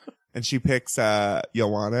 Shandy. And she picks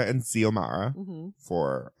Ioana and Xiomara hmm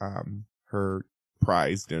for her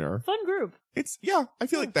prize dinner. Fun group. I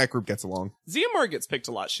feel like that group gets along. Xiomara gets picked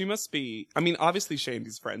a lot. She must be, I mean, obviously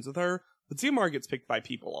Shandy's friends with her, but Xiomara gets picked by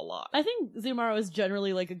people a lot. I think Xiomara is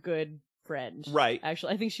generally like a good friend. Right.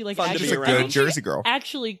 Actually, I think she like Fun to actually, be Just a around. I good think she Jersey girl.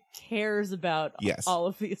 actually cares about Yes. all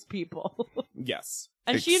of these people. Yes.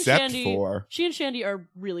 And Except for she and Shandy are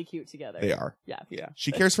really cute together. they are. Yeah. Yeah.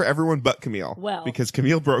 She cares for everyone but Camille. Well. Because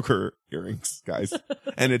Camille broke her earrings, guys.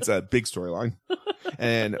 And it's a big storyline.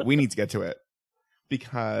 And we need to get to it.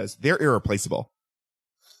 Because they're irreplaceable.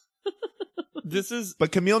 This is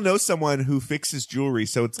But Camille knows someone who fixes jewelry,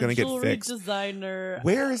 so it's going to get Jewelry fixed. designer.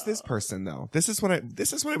 Where is this person though? This is what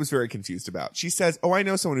I was very confused about. She says, "Oh, I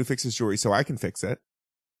know someone who fixes jewelry, so I can fix it."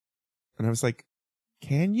 And I was like,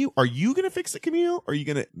 "Can you? Are you going to fix it, Camille? Are you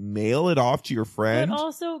going to mail it off to your friend?" But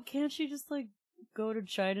also, can't she just like go to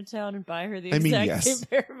Chinatown and buy her the I mean, exact yes. same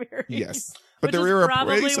pair of earrings? Yes, but Which they're is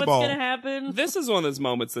probably what's irreplaceable. gonna happen. this is one of those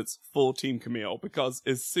moments that's full Team Camille, because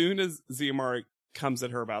as soon as Ziamara comes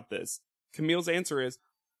at her about this, Camille's answer is,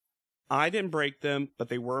 "I didn't break them, but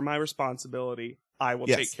they were my responsibility. I will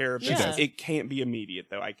Yes, take care of she this. does. It can't be immediate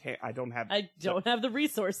though. I don't have I don't have the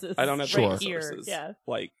resources. I don't have Sure. the right here. resources. Yeah.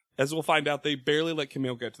 Like, as we'll find out, they barely let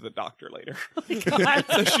Camille go to the doctor later. Oh my God.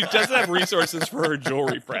 So she doesn't have resources for her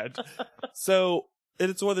jewelry friend. So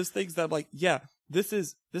it's one of those things that I'm like, yeah, this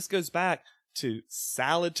goes back to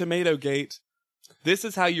salad tomato gate. This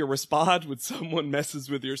is how you respond when someone messes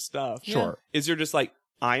with your stuff. Yeah. Sure. Is you're just like,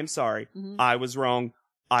 I am sorry. Mhm. I was wrong.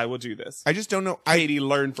 I will do this. I just don't know. Katie,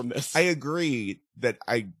 learn from this. I agree that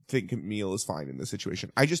I think Camille is fine in this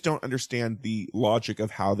situation. I just don't understand the logic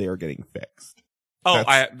of how they are getting fixed.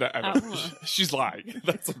 I Uh-huh. she's lying.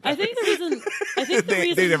 That's what I that think is. the reason I think the They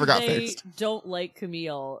reason never got they fixed. don't like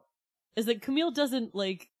Camille is that Camille doesn't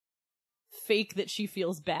like fake that she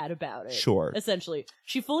feels bad about it. Sure. Essentially,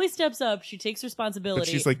 she fully steps up. She takes responsibility. But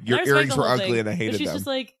she's like, And your I respect earrings the were whole ugly thing, and I hated but she's them. just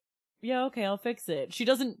like, yeah, okay, I'll fix it. She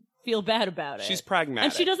doesn't feel bad about it. She's pragmatic.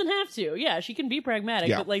 and she doesn't have to. Yeah, she can be pragmatic,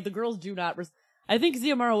 Yeah. but like the girls do not. I think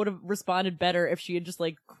Ziamara would have responded better if she had just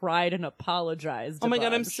like cried and apologized. Oh a my god,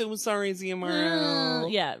 I'm bunch. so sorry,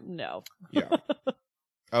 Ziamara. Yeah, no. Yeah.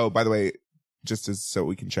 Oh, by the way, just as so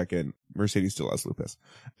we can check in, Mercedes still has lupus.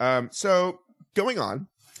 So going on.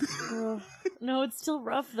 No, it's still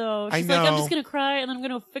rough though. I She's like, I'm know. just gonna cry and then I'm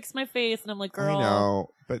gonna fix my face, and I'm like, girl, I know,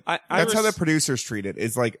 but I that's how the res- producers treat it.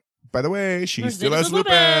 It's like, by the way, she Mercedes still has with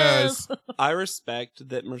lupus. I respect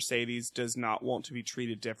that Mercedes does not want to be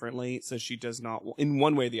treated differently, so she does not, in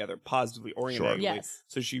one way or the other, positively or Sure. negatively. Yes.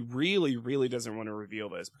 So she really, really doesn't want to reveal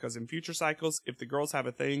this, because in future cycles, if the girls have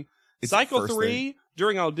a thing, It's cycle the first 3,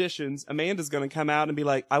 during auditions, Amanda's going to come out and be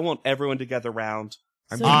like, I want everyone to gather round.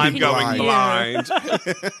 So I'm you going can blind.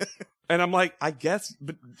 hear. And I'm like, I guess,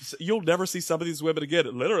 but you'll never see some of these women again,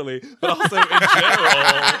 literally, but also in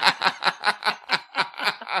general.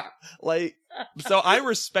 Like, so I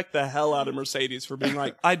respect the hell out of Mercedes for being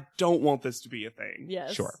like, I don't want this to be a thing.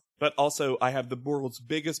 Yes. Sure. But also, I have the world's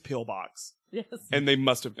biggest pill box, Yes. and they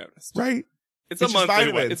must have noticed. Right. It's It's a just month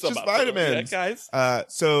vitamins. anyway. It's a Just month anyway. vitamins. Yeah, guys.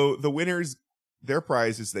 So the winners, their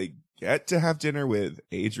prize is they get to have dinner with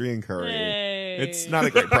Adrian Curry. Yay. It's not a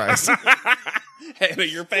great prize. Hannah,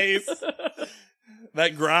 your face.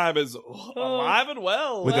 That grime is alive and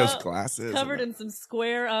well. With Well, those glasses. Covered in some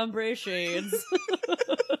square ombre shades.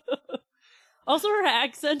 Also, her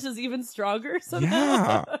accent is even stronger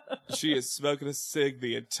somehow. She is smoking a cig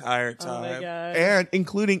the entire Oh time. my god. And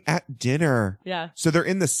including at dinner. Yeah. So they're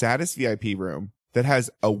in the saddest VIP room that has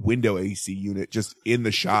a window AC unit just in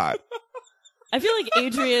the shot I feel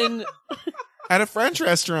like at a French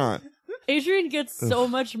restaurant. Adrian gets so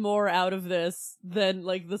much more out of this than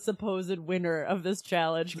like the supposed winner of this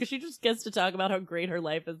challenge, because she just gets to talk about how great her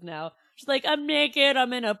life is now. She's like, I'm naked,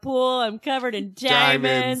 I'm in a pool, I'm covered in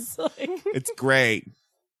diamonds. Like, It's great.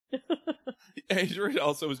 Adrian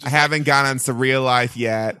also was I just haven't gone on Surreal Life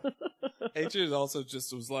yet. Adrian also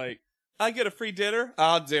just was like, I get a free dinner,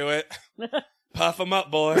 I'll do it. Puff them up,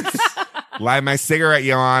 boys. Light my cigarette,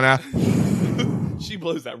 Joanna. She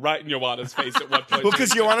blows that right in Joanna's face at one point. Well,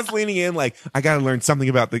 because Joanna's leaning in like, I got to learn something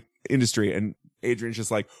about the industry. And Adrian's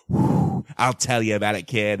just like, "Whew, I'll tell you about it,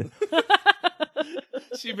 kid.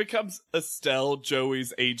 She becomes Estelle,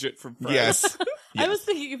 Joey's agent from Friends. Yes. I was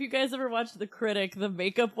thinking, if you guys ever watched The Critic, the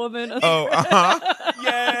makeup woman. Oh, uh-huh.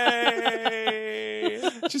 Yay!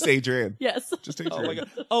 Just Adrian. Yes. Just Oh my Adrian.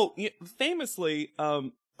 god. Oh, yeah, famously,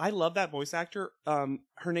 I love that voice actor.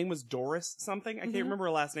 Her name was Doris something. I can't Mhm. remember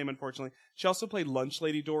her last name, unfortunately. She also played Lunch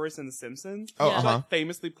Lady Doris in The Simpsons. Oh, Yeah. She uh-huh. like,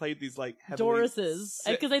 famously played these like heavily Doris's.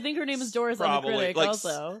 si- Because I think her name is Doris on The Probably, Critic like,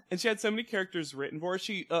 also. and she had so many characters written for her.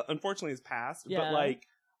 She unfortunately has passed, Yeah. but like,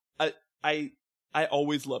 I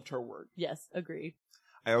always loved her work. Yes, agree.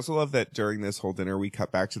 I also love that during this whole dinner, we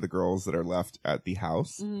cut back to the girls that are left at the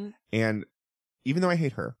house. Mhm. And even though I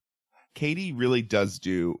hate her, Katie really does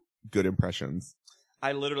do good impressions.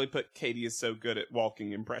 I literally put Katie is so good at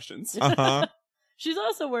walking impressions. Uh-huh. She's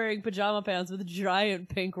also wearing pajama pants with giant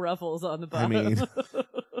pink ruffles on the I bottom. mean,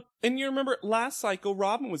 And you remember last cycle,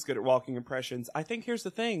 Robin was good at walking impressions. I think here's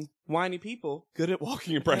the thing. Whiny people, good at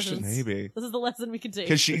walking impressions. Maybe. This is the lesson we can take.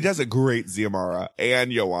 Because she does a great Xiomara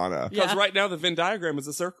and Joanna. Because Yeah. right now the Venn diagram is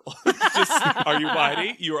a circle. Just, are you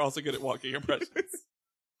whiny? You are also good at walking impressions.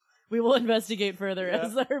 We will investigate further Yeah.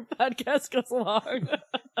 as our podcast goes along.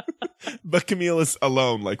 But Camille is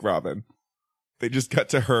alone like Robin. They just cut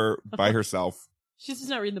to her by herself. She's just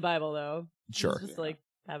not reading the Bible, though. Sure. She's just like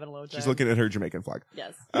having a low time. She's looking at her Jamaican flag.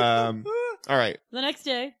 Yes. All right. The next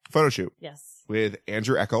day. Photo shoot Yes. with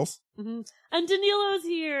Andrew Eccles. hmm And Danilo's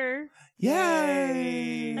here.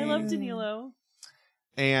 Yay! I love Danilo.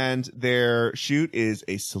 And their shoot is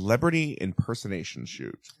a celebrity impersonation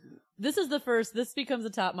shoot. This is the first. This becomes a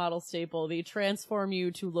top model staple. They transform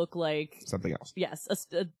you to look like, Something else. yes,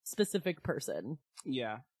 a specific person.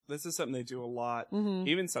 Yeah. This is something they do a lot. hmm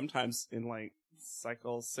Even sometimes in like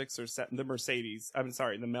cycle 6 or 7, the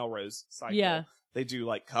the Melrose cycle. Yeah. They do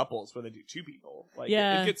like couples where they do 2 people. Like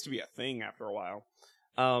Yeah. it gets to be a thing after a while.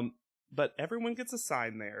 But everyone gets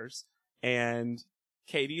assigned theirs, and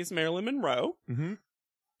Katie is Marilyn Monroe,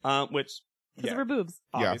 Mm-hmm. which Because of her boobs.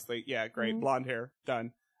 obviously, yeah, great, Mhm. blonde hair,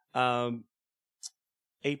 done.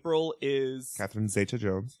 April is Catherine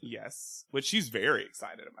Zeta-Jones. yes, which she's very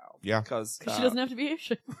excited about. Yeah. because Because she doesn't have to be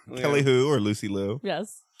Asian. Kelly Hu or Lucy Liu.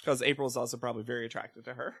 Yes. Because April is also probably very attracted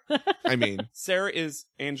to her. I mean, Sarah is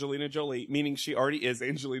Angelina Jolie, meaning she already is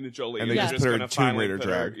Angelina Jolie. And they they're just put her gonna in Tomb finally Raider put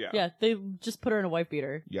her- drag. yeah. Yeah, they just put her in a wife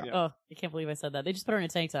beater. yeah. Yeah. Oh, I can't believe I said that. They just put her in a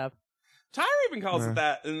tank top. Tyra even calls Yeah. it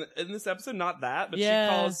that in this episode. Not that, but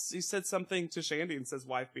Yeah. she said something to Shandy and says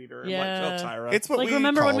wife beater. Yeah. I'm like, oh, Tyra. It's what Like, we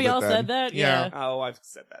remember when called we it all then. said that? Yeah. oh, I've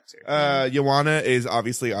said that too. Joanna is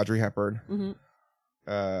obviously Audrey Hepburn. hmm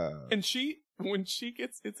And when it's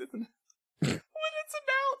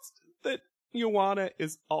announced that Joanna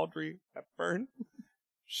is Audrey Hepburn,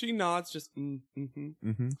 she nods just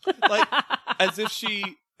Mm-hmm. like as if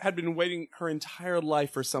she had been waiting her entire life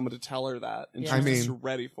for someone to tell her that, and Yeah. she's I just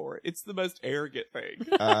ready for it. It's the most arrogant thing.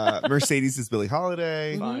 Mercedes is Billie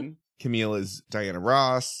Holiday. Mhm. Fun. Camille is Diana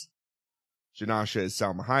Ross. Janasha is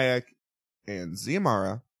Salma Hayek. And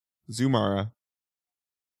Zumara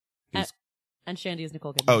And Shandy is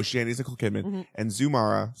Nicole Kidman. Oh, Shandy's Nicole Kidman. Mhm. And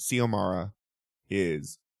Xiomara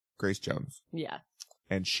is Grace Jones. Yeah.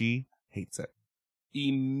 And she hates it.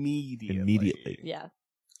 Immediately. Yeah.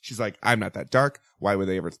 She's like, I'm not that dark. Why would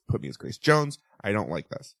they ever put me as Grace Jones? I don't like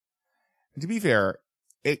this. And to be fair,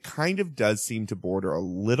 it kind of does seem to border a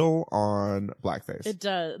little on blackface. It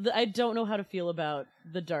does. I don't know how to feel about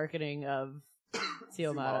the darkening of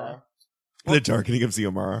Xiomara. The darkening of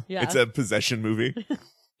Xiomara. Yeah. It's a possession movie.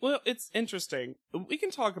 Well, it's interesting. We can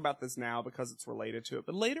talk about this now because it's related to it,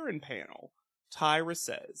 but later in panel, Tyra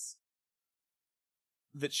says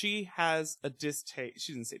that she has a distaste.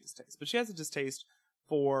 She didn't say distaste, but she has a distaste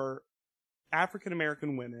for African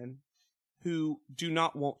American women who do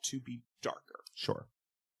not want to be darker. Sure.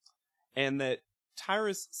 And that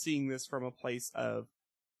Tyra's seeing this from a place of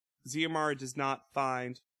Xiomara does not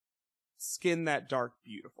find skin that dark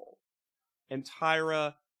beautiful. And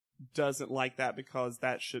Tyra doesn't like that because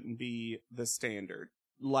that shouldn't be the standard.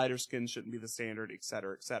 Lighter skin shouldn't be the standard, et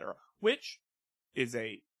cetera, which is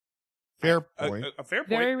a Fair point. a fair point.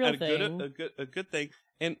 Very real and thing. a good thing.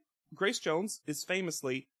 And Grace Jones is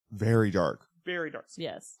famously Very dark. very dark skin.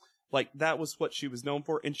 Yes. Like that was what she was known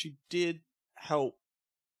for, and she did help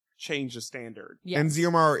change the standard. Yes. And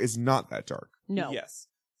Xiomara is not that dark. No. Yes.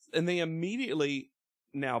 And they immediately,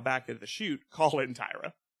 now back at the shoot, call in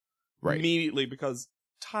Tyra. Right. Immediately, because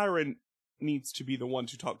Tyra needs to be the one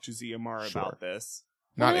to talk to Xiomara Sure. about this.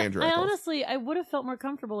 Not Well, Andrew I Eccles. honestly, I would have felt more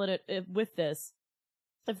comfortable with this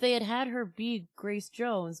if they had her be Grace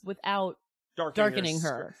Jones without darkening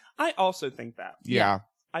her. I also think that. Yeah.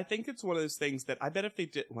 I think it's one of those things that I bet if they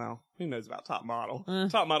did, well, who knows about Top Model? Uh.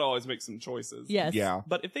 Top Model always makes some choices. Yes. Yeah.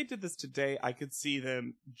 But if they did this today, I could see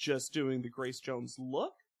them just doing the Grace Jones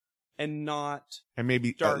look and not. And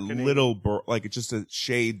maybe Darkening. a little, like just a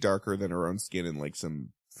shade darker than her own skin and like some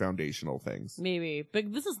foundational things. Maybe.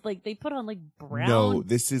 But this is like, they put on like brown No,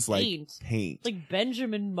 this is like paint. paint. Like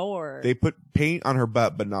Benjamin Moore. They put paint on her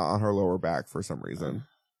butt, but not on her lower back for some reason.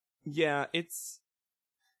 Yeah, it's.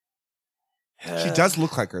 She does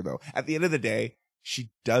look like her, though. At the end of the day,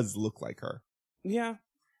 she does look like her, Yeah.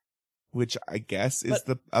 which I guess is But-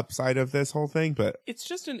 the upside of this whole thing. But It's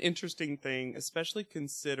just an interesting thing, especially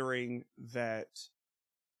considering that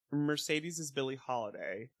Mercedes is Billie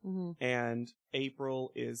Holiday Mhm. and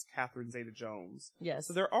April is Catherine Zeta-Jones. Yes.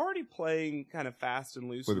 So they're already playing kind of fast and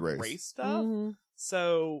loose With with race. race stuff. Mhm.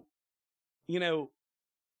 So, I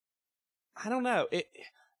don't know.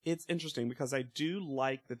 it's interesting because I do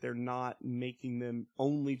like that they're not making them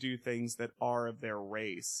only do things that are of their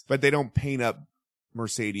race. But they don't paint up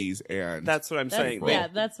Mercedes and That's what I'm saying. Yeah,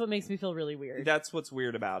 that's what makes me feel really weird. That's what's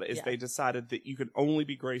weird about it, is Yeah. they decided that you could only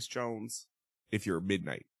be Grace Jones. if you're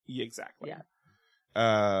midnight. Yeah, exactly.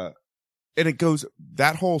 Yeah. And it goes,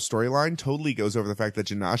 that whole storyline totally goes over the fact that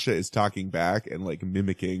Janasha is talking back and like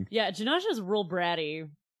mimicking. Yeah, Janasha's real bratty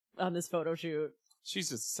on this photo shoot. She's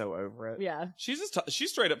just so over it. Yeah. She's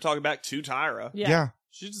straight up talking back to Tyra. Yeah.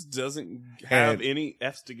 She just doesn't have And- any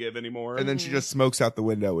F's to give anymore. And then she just smokes out the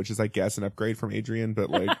window, which is, I guess, an upgrade from Adrian, but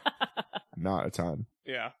like not a ton.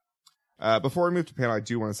 yeah. Before we move to panel, I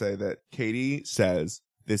do want to say that Katie says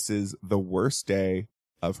this is the worst day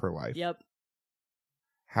of her life. Yep.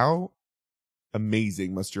 How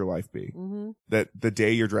amazing must your life be Mm-hmm. that the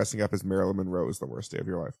day you're dressing up as Marilyn Monroe is the worst day of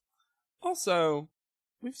your life? Also,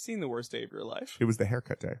 we've seen the worst day of your life. It was the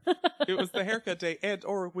haircut day. It was the haircut day and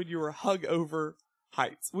or when you were hung over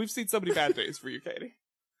heights. We've seen so many bad days for you, Katie.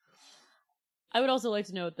 I would also like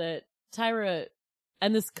to note that Tyra,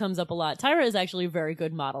 and this comes up a lot, Tyra is actually a very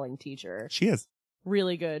good modeling teacher. She is.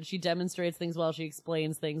 Really good. She demonstrates things well. She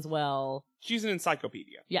explains things well. She's an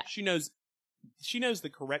encyclopedia. Yeah. She knows the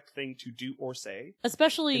correct thing to do or say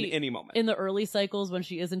Especially in any moment. in the early cycles when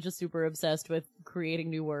she isn't just super obsessed with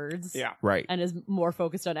creating new words. yeah. Right. And is more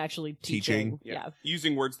focused on actually teaching. Yeah.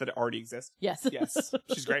 Using words that already exist. Yes. Yes.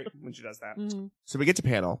 She's great when she does that. Mhm. So we get to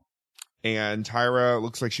panel, and Tyra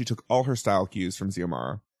looks like she took all her style cues from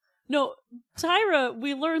Xiomara. No, Tyra,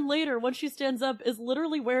 we learn later, when she stands up, is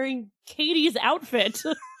literally wearing Katie's outfit.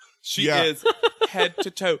 She Yeah. is head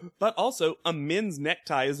to toe, but also a men's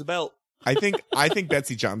necktie is a belt. I think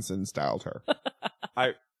Betsy Johnson styled her.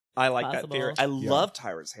 I like that Possible. theory. I love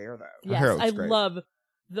Tyra's hair though. Her hair Yes, looks I great. love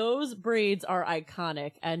those braids are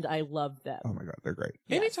iconic, and I love them. Oh my god, they're great.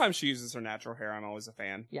 Yes. Anytime she uses her natural hair, I'm always a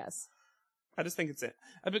fan. Yes. I just think it's it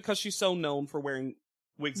because she's so known for wearing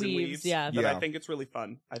wigs and Weaves, weaves. yeah. That Yeah. I think it's really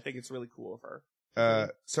fun. I think it's really cool of her.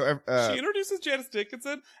 So She introduces Janice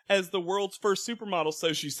Dickinson as the world's first supermodel,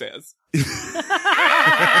 so she says.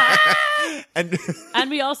 and And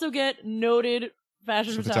we also get noted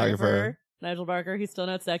fashion Photographer. photographer Nigel Barker. He's still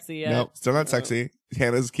not sexy yet. nope, still not sexy.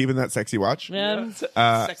 Hannah's keeping that sexy watch. Yeah.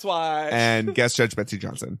 Sex wise. And guest judge Betsy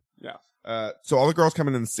Johnson. Yeah. So all the girls come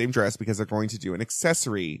in the same dress because they're going to do an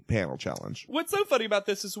accessory panel challenge. What's so funny about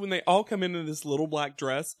this is when they all come in this little black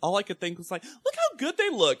dress, all I could think was like, look how good they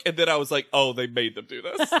look. And then I was like, oh, they made them do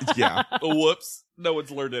this. Yeah. Whoops. No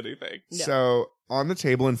one's learned anything. No. So on the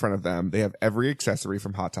table in front of them, they have every accessory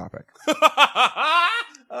from Hot Topic.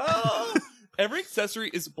 Oh. Every accessory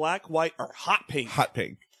is black, white, or hot pink. Hot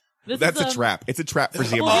pink. This That's is, a trap. It's a trap for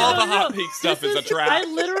Well, Xiomara. All no, the no, hot no. pink stuff This is a trap. I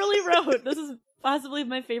literally wrote, this is possibly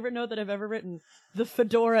my favorite note that I've ever written. The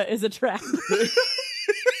fedora is a trap.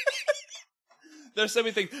 There's so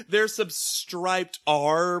many things. There's some striped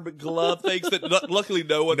arm glove things that luckily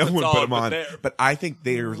no one No puts one on. put them but on. they're- But I think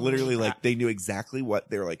they're literally like, they knew exactly what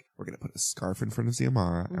they were like. We're going to put a scarf in front of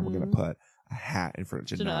Xiomara and we're going to put a hat in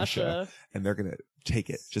front of Janasha. Janasha. And they're going to take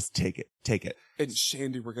it. Just take it. Take it. And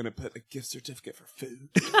Shandy, we're going to put a gift certificate for food.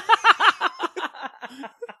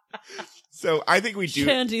 So I think we do.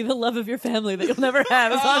 Shandy, the love of your family that you'll never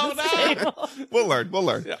have is Oh, on the no. table. We'll learn. We'll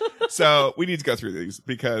learn. Yeah. So we need to go through these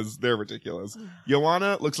because they're ridiculous.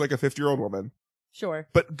 Joanna looks like a 50-year-old woman, Sure.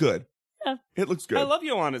 but good. Yeah. It looks good. I love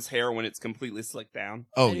Joanna's hair when it's completely slicked down.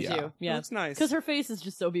 Oh, I do yeah. too. It Yeah. looks nice. Because her face is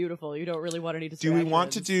just so beautiful. You don't really want any Do distractions. we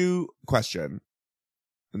want to do question?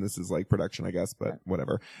 And this is like production, I guess, but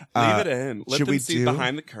whatever. Leave it in. Let should them we see do-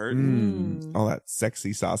 behind the curtain. Mm. All that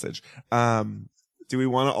sexy sausage. Do we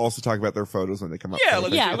want to also talk about their photos when they come up? Yeah, for the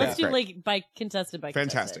let's picture? Yeah, do let's that. do Great. like by contested by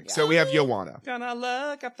Fantastic. contested. So we have Joanna Gonna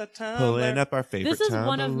look up the time. pulling up our favorite. This is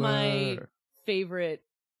one of my Tumblr. favorite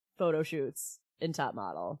photo shoots in Top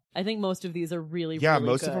Model. I think most of these are really, Yeah, really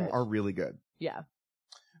most good. of them are really good. Yeah.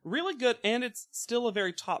 Really good, and it's still a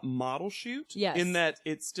very top model shoot. Yes. In that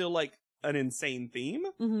it's still like an insane theme.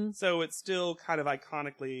 Mm-hmm. So it's still kind of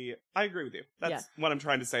iconically. I agree with you. That's what I'm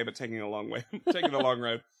trying to say, but taking a long way, taking the long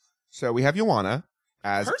road. So we have Joanna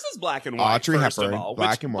as Hers is black and white. Audrey first Hepburn, of all,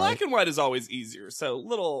 black which and white. Black and white is always easier. So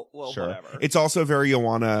little sure. whatever. It's also very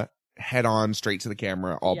Joanna head on, straight to the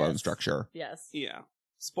camera, all bone Yes. structure. Yes. yeah.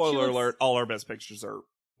 Spoiler She looks- alert: all our best pictures are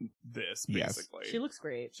this Yes. basically. She looks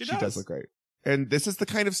great. She She does look great. And this is the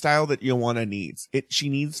kind of style that Joanna needs. She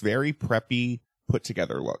needs very preppy, put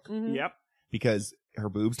together look Mhm. Yep. because her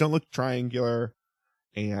boobs don't look triangular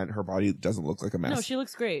and her body doesn't look like a mess. No, she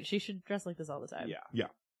looks great. She should dress like this all the time. Yeah.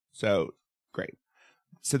 So great.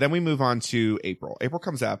 So then we move on to April. April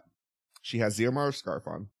comes up. She has Xiomara's scarf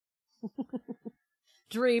on.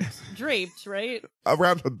 draped, right?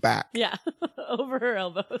 Around her back. Yeah, over her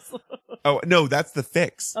elbows. Oh, no, that's the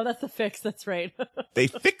fix. Oh, that's the fix. That's right. They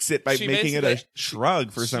fix it by She making it a basically-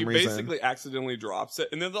 shrug for some she reason. basically accidentally drops it,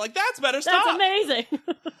 and then they're like, "That's better. That's Stop." amazing.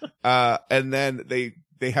 And then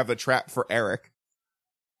they have a trap for Eric.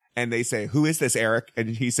 And they say, "Who is this, Eric?" And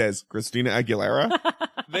he says, "Christina Aguilera."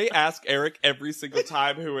 They ask Eric every single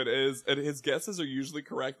time who it is, and his guesses are usually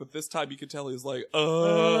correct, but this time you can tell he's like,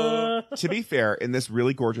 To be fair, in this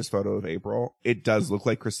really gorgeous photo of April, it does look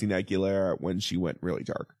like Christina Aguilera when she went really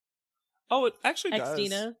dark. Oh, it actually does.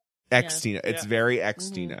 Ex-Tina. Ex-Tina. It's Yeah. very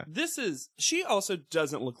ex-Tina. She also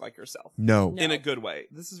doesn't look like herself. No. No. In a good way.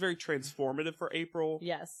 This is very transformative for April.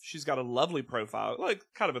 Yes. She's got a lovely profile, like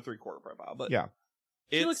kind of a 3/4 profile, but Yeah.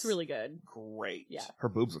 She it's looks really good. great. Yeah. Her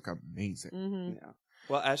boobs look amazing. Mm-hmm. Yeah.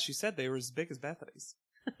 Well, as she said, they were as big as Bethany's.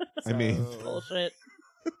 I mean, So- Bullshit.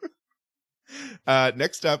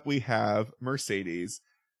 next up we have Mercedes.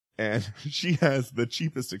 And she has the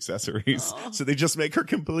cheapest accessories. Aw. So they just make her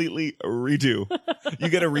completely redo. You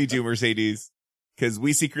get a redo, Mercedes. Because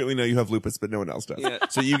we secretly know you have lupus, but no one else does. Yeah.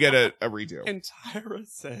 So you get a redo. And Tyra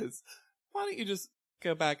says, "Why don't you just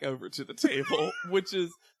go back over to the table?" Which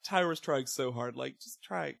is Tyra's trying so hard. Like, just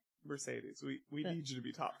try Mercedes. We need you to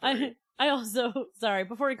be top three. I also, sorry,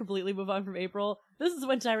 before we completely move on from April, this is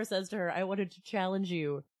when Tyra says to her, "I wanted to challenge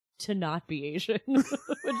you to not be Asian," which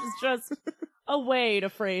is just a way to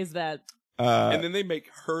phrase that. And then they make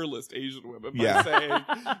her list Asian women by Yeah.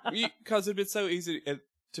 saying, because it'd been so easy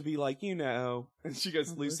to be like, and she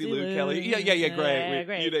goes, Lucy Lucy Liu Liu. Kelly. Yeah, great. Yeah,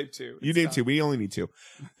 great. You named two. you It's name done. two. We only need two.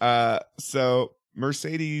 So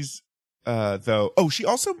Mercedes, though. Oh,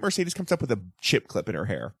 Mercedes comes up with a chip clip in her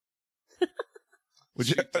hair. Which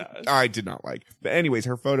She does. I did not like. But anyways,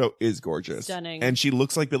 her photo is gorgeous. Stunning. And she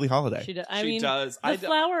looks like Billie Holiday. She does. She does. The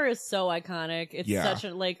flower is so iconic. It's Yeah. such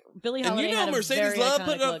a, like, Billie And Holiday you know had a Mercedes very love iconic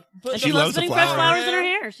putting look. up. Put And She she loves loves the putting fresh flower. flowers in her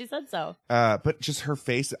hair. She said so. But just her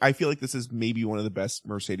face, I feel like this is maybe one of the best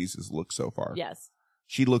Mercedes' looks so far. Yes.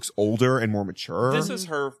 She looks older and more mature. This is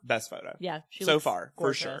her best photo. Yeah. She So looks far, for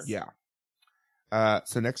gorgeous. sure. Yeah.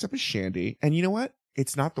 So next up is Shandy. And you know what?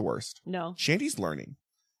 It's not the worst. No. Shandy's learning.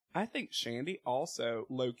 I think Shandy also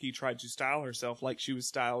low-key tried to style herself like she was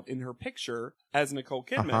styled in her picture as Nicole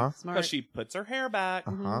Kidman. Uh-huh. Smart. Because she puts her hair back,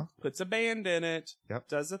 Uh-huh. puts a band in it, Yep.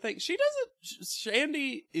 does the thing. She doesn't.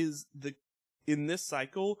 Shandy is in this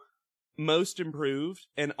cycle, most improved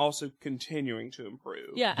and also continuing to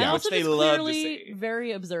improve. Yeah. Yeah. And also Which they just love to clearly see.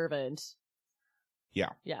 very observant. Yeah.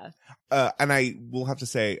 Yeah. And I will have to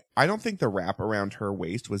say, I don't think the wrap around her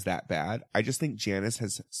waist was that bad. I just think Janice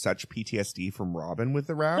has such PTSD from Robin with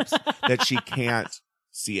the wraps that she can't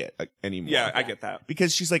see it anymore. Yeah, I get that.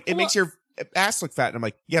 Because she's like, it makes your ass look fat. And I'm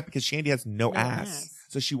like, yeah, because Shandy has no No ass. ass.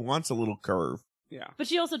 So she wants a little curve. Yeah. But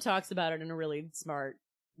she also talks about it in a really smart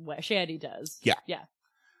way. Shandy does. Yeah. Yeah.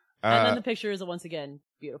 And then Uh, the picture is once again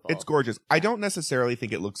beautiful. it's gorgeous. I don't necessarily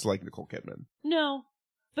think it looks like Nicole Kidman. No.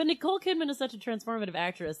 But Nicole Kidman is such a transformative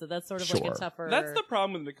actress that's sort of like Sure. a tougher. That's the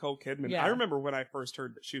problem with Nicole Kidman. Yeah. I remember when I first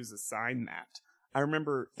heard that she was assigned that. I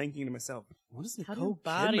remember thinking to myself, what does How do Nicole you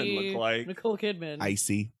body Kidman look like? Nicole Kidman.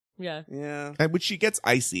 Icy. Yeah. Yeah. And which she gets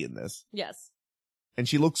icy in this. Yes. And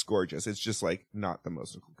she looks gorgeous. It's just like not the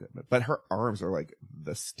most Nicole Kidman. But her arms are like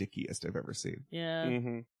the stickiest I've ever seen. Yeah.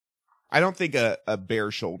 Mm-hmm. I don't think a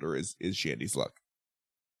bare shoulder is Shandy's look.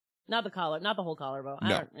 Not the collar. Not the whole collarbone.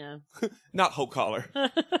 No. I don't, Not whole collar. yeah.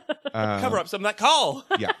 Cover up some of that call.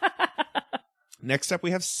 Next up,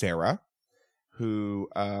 we have Sarah, who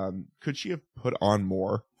could she have put on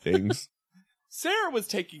more things? Sarah was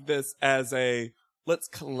taking this as a let's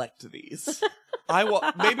collect these.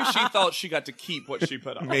 Maybe she thought she got to keep what she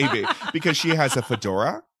put on. Maybe because she has a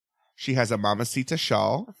fedora, she has a mamacita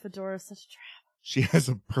shawl, A fedora is such a trap. she has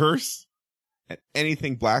a purse, and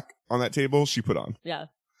anything black on that table she put on. Yeah.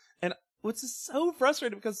 Which is so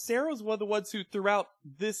frustrating because Sarah was one of the ones who throughout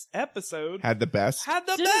this episode Had the best, had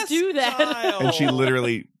the Didn't best do that. style. and she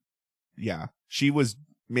literally, she was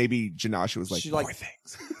maybe Janasha was like She more like-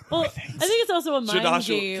 things. Well, More I things. think it's also a mind Janasha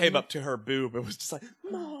game. came up to her boob and was just like,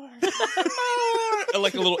 more.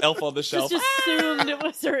 Like a little elf on the shelf. Just assumed it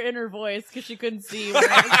was her inner voice because she couldn't see where it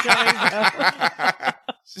was coming from.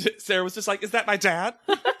 Sarah was just like, is that my dad?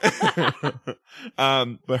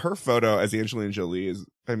 But her photo as Angelina Jolie is,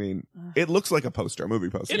 I mean, it looks like a poster, a movie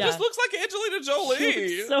poster. It Yeah. just looks like Angelina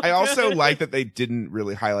Jolie. So I also good. like that they didn't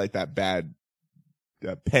really highlight that bad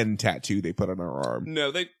pen tattoo they put on her arm.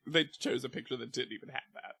 No, they chose a picture that didn't even have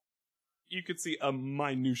that. You could see a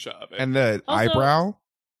minutia of it. And the Also- eyebrow,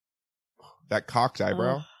 that cocked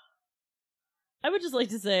eyebrow. I would just like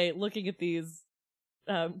to say, looking at these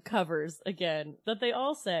covers again, that they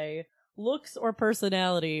all say, looks or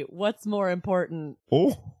personality, what's more important?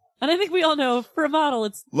 Oh, And I think we all know for a model,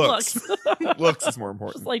 it's Looks. looks. looks is more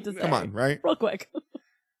important. Just like to say. Come on, right? Real quick.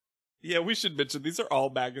 Yeah, we should mention these are all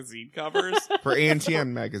magazine covers For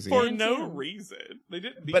ANTM magazine. for ANTM. no reason. They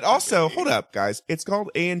didn't. Need But to also, be. hold up, guys. It's called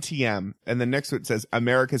ANTM, and the next one says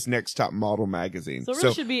America's Next Top Model Magazine. So it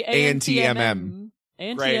really should be ANTMM.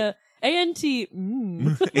 Right.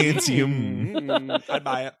 ANTM. I'd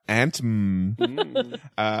buy it.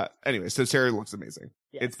 Anyway, so Sarah looks amazing.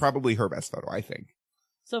 Yes. It's probably her best photo, I think.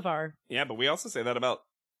 So far. Yeah, but we also say that about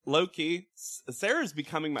Loki. Sarah's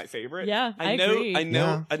becoming my favorite. Yeah, I know. agree. I know.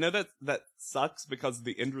 Yeah. I know that sucks because of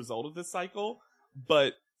the end result of this cycle.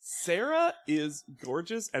 But Sarah is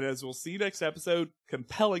gorgeous, and as we'll see next episode,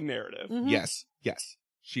 compelling narrative. Mhm. Yes,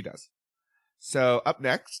 she does. So up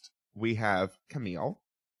next, we have Camille.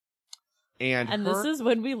 And this is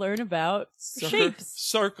when we learn about shapes.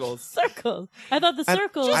 Circles. Circles. I thought the And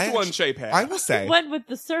circles Just I one shape hat. I will say, went with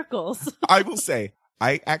the circles. I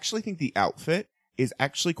actually think the outfit is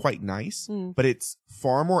actually quite nice, Mm. but it's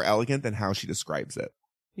far more elegant than how she describes it.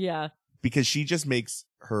 Yeah. Because she just makes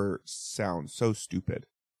her sound so stupid.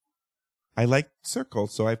 I like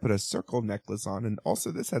circles, so I put a circle necklace on, and also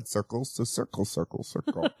this had circles, so circle, circle,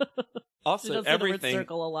 circle. She Also, does say the word everything,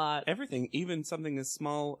 circle a lot. everything, even something as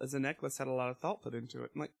small as a necklace, had a lot of thought put into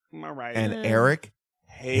it. I'm like, am I right? And Yeah. Eric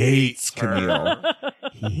hates her. Camille.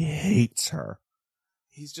 He hates her.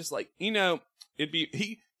 He's just like, it'd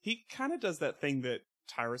be he kind of does that thing that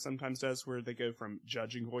Tyra sometimes does where they go from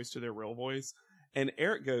judging voice to their real voice, and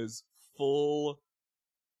Eric goes full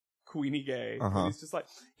Queenie gay. And Uh-huh. he's just like,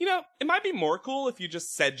 it might be more cool if you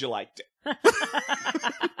just said you liked it.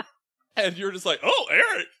 And you're just like, oh,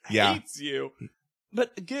 Eric Yeah. hates you.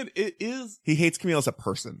 But again, it is, He hates Camille as a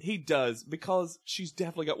person. he does, because she's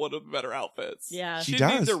definitely got one of the better outfits. Yeah. She She didn't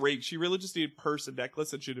need does. the ring. She really just needed purse and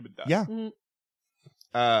necklace and should have been done. Yeah. Mhm.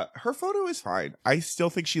 Her photo is fine. I still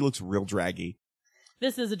think she looks real draggy.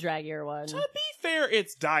 This is a draggier one. To be fair,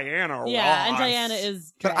 it's Diana Yeah, and Ross. Diana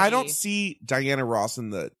is But I don't draggy. see Diana Ross in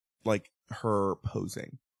the, her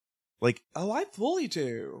posing. Oh, I fully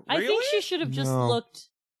do. I Really? think she should have just No. looked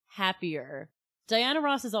happier. Diana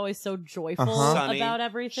Ross is always so joyful Uh-huh. Sunny. about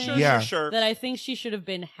everything Sure, Yeah. sure. that I think she should have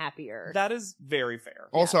been happier. That is very fair.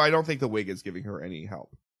 Also, I don't think the wig is giving her any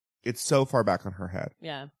help. It's so far back on her head.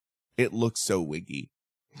 Yeah. It looks so wiggy.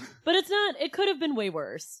 But it's not, it could have been way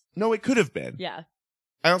worse. No, it could have been. Yeah.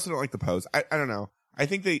 I also don't like the pose. I don't know. I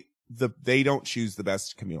think they don't choose the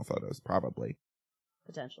best Camille photos, probably.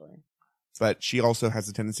 Potentially. But she also has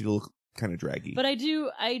a tendency to look kind of draggy. But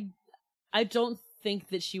I don't think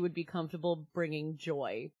that she would be comfortable bringing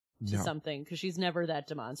joy to no. something because she's never that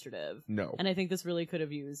demonstrative. No. And I think this really could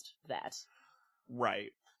have used that.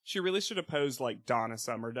 Right. She really should have posed like Donna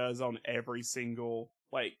Summer does on every single,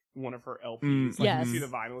 one of her LPs. Yes. You see the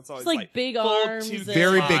vinyl, it's always It's like big full arms. two- and-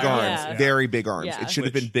 Very big arms. Yeah. Very big arms. Yeah. It should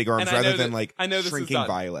have Which- been big arms and I rather know than that- I know this is shrinking not-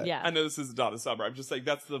 Violet. Yeah. I know this is Donna Summer. I'm just like,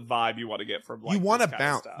 that's the vibe you want to get from You want to this kind of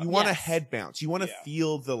bounce. stuff. You want a Yes. head bounce. You want to Yeah.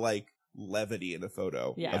 feel the levity in a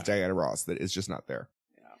photo Yeah. of Diana Ross that is just not there.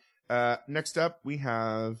 Yeah. Next up, we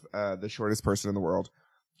have the shortest person in the world,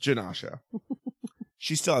 Janasha.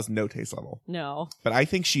 She still has no taste level, No. but I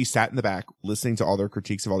think she sat in the back listening to all their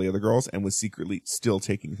critiques of all the other girls and was secretly still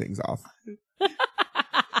taking things off.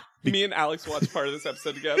 Me and Alex watched part of this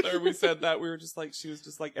episode together. We said that we were just like, she was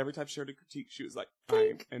just like, every time she heard a critique, she was like,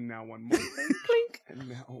 Clink. and now one more. Clink. And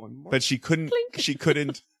now one more. But she couldn't. Clink. She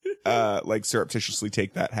couldn't surreptitiously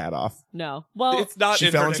take that hat off. No. Well, it's not She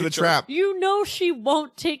in fell her into the nature. trap. you know she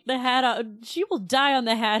won't take the hat out. She will die on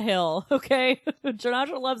the hat hill, okay?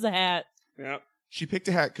 Janasha loves a hat. Yeah. She picked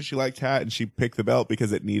a hat because she liked hat, and she picked the belt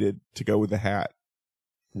because it needed to go with the hat.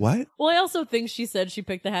 What? Well, I also think she said she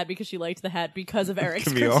picked the hat because she liked the hat because of Eric's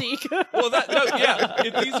Camille. critique. Well, yeah.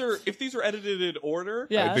 If these are edited in order,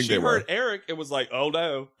 Yeah. I think she they heard were. Eric and was like, "Oh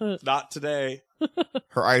no, not today."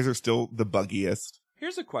 Her eyes are still the buggiest.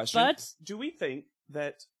 Here's a question: But- do we think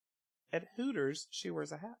that at Hooters she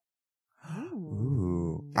wears a hat?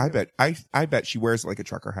 Ooh. I bet she wears like a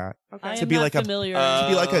trucker hat. Okay. I To am be not like a- familiar. To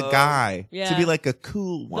be like a guy. Yeah. To be like a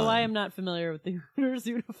cool one. Though I am not familiar with the Hooters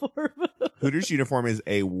uniform. Hooters uniform is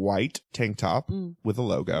a white tank top Mm. with a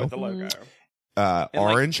logo, with the logo. Mhm. And, like-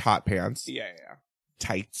 orange hot pants, Yeah.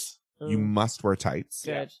 tights. You Ooh, must wear tights.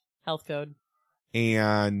 good. Yeah. Health code.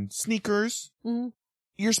 And sneakers. Mhm.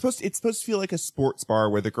 It's supposed to feel like a sports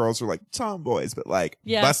bar where the girls are like tomboys, but like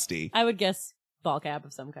Yeah. busty. I would guess ball cap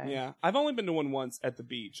of some kind. Yeah, I've only been to one once at the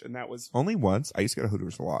beach, and that was Only once. I used to go to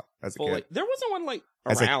Hooters a lot as a fully. kid. There wasn't one like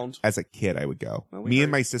As a- around. As a kid, I would go. Well, we Me heard-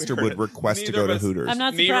 and my we sister heard would it. request to Neither go of to us- Hooters. I'm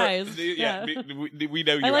not Neither- surprised. Yeah, we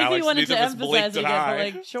know you, I like that Alex. you wanted Neither to of us blinked emphasize it an again, but eye.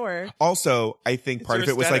 like, sure. Also, I think It's part your of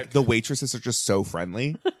it was like aesthetic. the waitresses are just so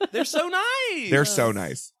friendly. They're so nice. They're so Yes.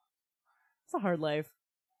 nice. It's a hard life.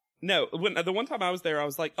 No, when the one time I was there, I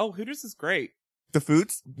was like, "Oh, Hooters is great. The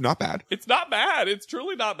food's not bad. It's not bad. It's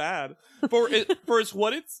truly not bad for it's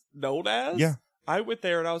what it's known as." Yeah. I went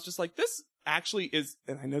there and I was just like, "This actually is."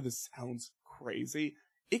 And I know this sounds crazy.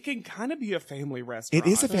 It can kind of be a family restaurant.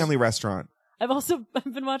 It is a family restaurant. I've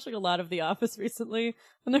been watching a lot of The Office recently,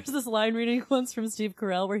 and there's this line reading once from Steve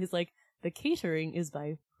Carell where he's like, "The catering is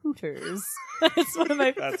by Hooters." It's one of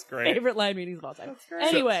my That's great. favorite line readings of all time. That's great.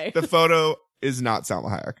 Anyway, The photo is not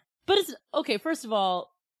Salma Hayek. but it's okay. First of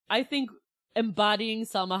all, I think embodying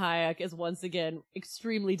Salma Hayek is once again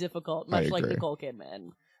extremely difficult, much like agree. Nicole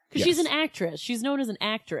Kidman, because she's Yes. an actress. She's known as an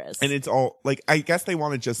actress, And it's all like, I guess they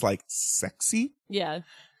want to just like sexy. yeah.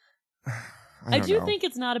 I I do know. think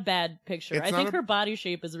it's not a bad picture. It's I not think a- her body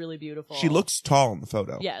shape is really beautiful. she looks tall in the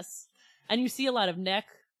photo. yes, and you see a lot of neck.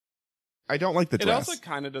 I don't like the It dress. also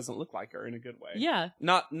kind of doesn't look like her in a good way. Yeah,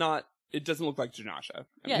 Not. It doesn't look like Janasha.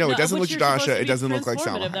 yeah. No, it doesn't which look you're supposed Jadasha. to It be doesn't look like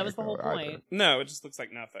Salma transformative. That was the Hayek whole either. point. No, it just looks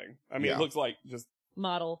like nothing. I mean, Yeah. it looks like just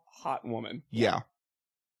Model. hot woman. Yeah,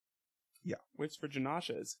 Which for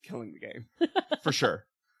Janasha is killing the game. for sure.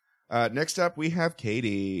 Next up, we have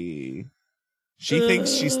Katie. She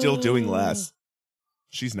thinks she's still doing less.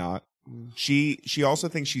 She's not. She also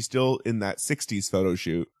thinks she's still in that 60s photo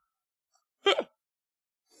shoot.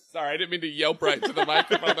 Sorry, I didn't mean to yelp right to the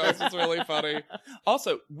microphone. That was just really funny.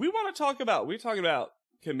 Also, we're talking about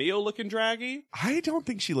Camille looking draggy. I don't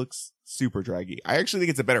think she looks super draggy. I actually think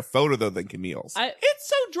it's a better photo, though, than Camille's. It's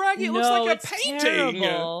so draggy. It looks No, like a it's painting.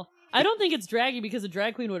 terrible. I don't think it's draggy because a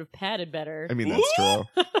drag queen would have padded better. I mean, that's true.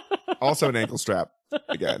 Also an ankle strap,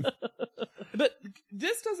 again. But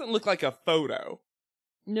this doesn't look like a photo.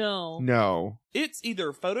 No. No, It's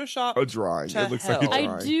either Photoshop. a drawing. To It looks like a hell. drawing.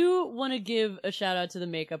 I do want to give a shout out to the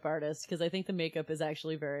makeup artist because I think the makeup is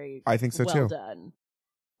actually very I think so, well too. done.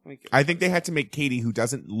 I think they had to make Katie, who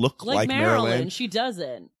doesn't look Like, like Marilyn. she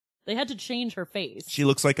doesn't. They had to change her face. She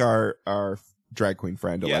looks like our drag queen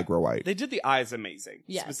friend, Yeah. Allegra White. They did the eyes amazing,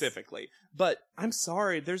 Yes. specifically. But I'm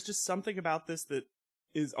sorry, there's just something about this that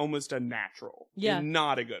is almost unnatural. Yeah. In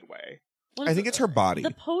not a good way. Well, I think it's her body.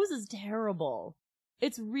 The pose is terrible.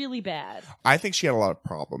 It's really bad. I think she had a lot of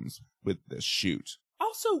problems with this shoot.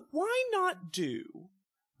 Also, why not do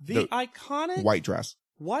the The iconic White dress.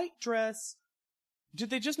 white dress? Did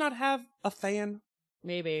they just not have a fan?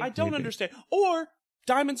 Maybe. I don't Maybe. understand. Or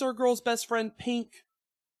Diamonds Are a Girl's Best Friend, pink,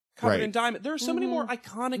 covered Right. in diamond. There are so many more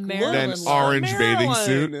iconic Marilyn looks. Then orange bathing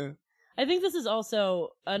suit. Marilyn. I think this is also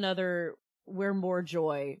another where more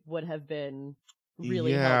joy would have been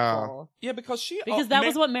really Yeah. helpful. Yeah, because Because that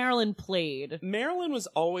was what Marilyn played. Marilyn was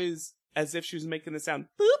always as if she was making the sound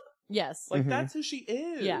boop. Yes. Like Mhm. that's who she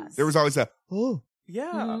is. Yes. There was always a, oh,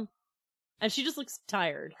 Yeah. Mhm. And she just looks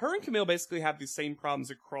tired. Her and Camille basically have the same problems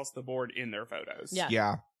across the board in their photos. Yeah.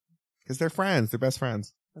 yeah. Because they're friends. They're best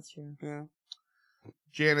friends. That's true. Yeah.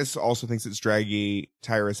 Janice also thinks it's draggy.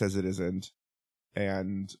 Tyra says it isn't.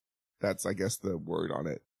 And that's, I guess, the word on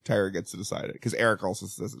it. Tyra gets to decide it. Because Eric also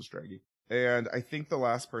says it's draggy. And I think the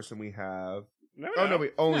last person we have... Oh, no,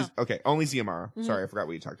 wait. Only, No. okay. Only Ziamara. Mhm. Sorry, I forgot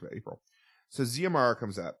what you talked about, April. So Ziamara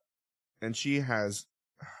comes up. And she has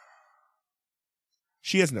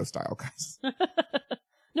no style, guys.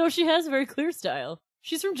 No, she has a very clear style.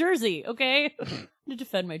 She's from Jersey, okay? I'm to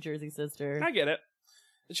defend my Jersey sister. I get it.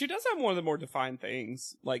 She does have one of the more defined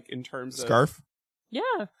things, like in terms of Scarf?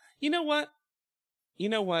 Yeah. You know what?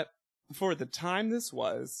 For the time this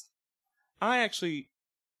was, I actually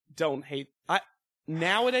don't hate.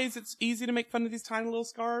 Nowadays it's easy to make fun of these tiny little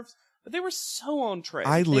scarves, but they were so on trend.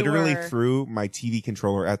 I literally were. threw my TV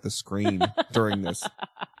controller at the screen during this.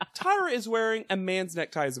 Tyra is wearing a man's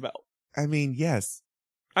necktie as a belt. I mean, yes.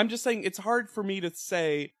 I'm just saying it's hard for me to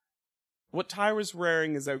say what Tyra's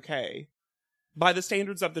wearing is okay by the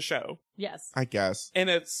standards of the show. Yes. I guess. And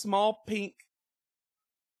a small pink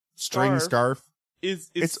String scarf. is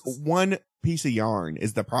It's one piece of yarn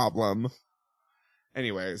is the problem.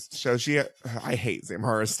 Anyways, so I hate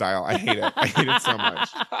Zamhara's style. I hate it. I hate it so much.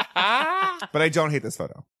 But I don't hate this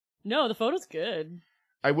photo. No, the photo's good.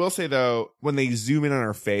 I will say though, when they zoom in on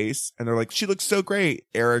her face and they're like, she looks so great.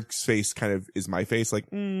 Eric's face kind of is my face. Like,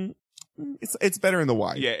 it's better in the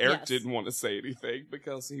wide. Yeah, Eric Yes. didn't want to say anything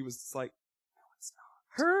because he was just like,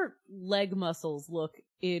 Her leg muscles look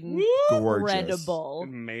Gorgeous. incredible.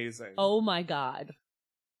 amazing. Oh my god.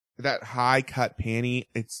 that high cut panty.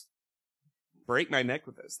 It's Break my neck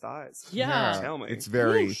with those thighs. Yeah. Tell me. It's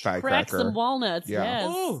very Ooh, thigh crack cracker. some walnuts. Yeah.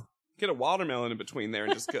 Yes. Ooh, get a watermelon in between there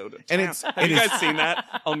and just go to town. And it's- Have it you is- guys seen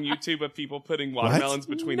that on YouTube of people putting watermelons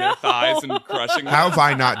between No. their thighs and crushing them? How have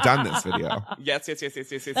I not done this video? Yes.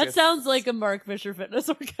 That sounds like a Mark Fisher fitness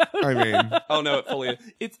workout. I mean, Oh no, it fully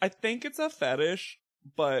is. I think it's a fetish,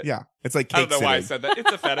 but yeah, it's like I cake don't know why I sitting. said that.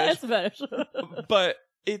 It's a fetish, That's a fetish. but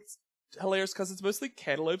it's hilarious because it's mostly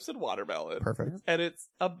cantaloupes and watermelon. Perfect. And it's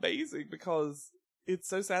amazing because it's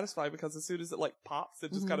so satisfying because as soon as it like pops,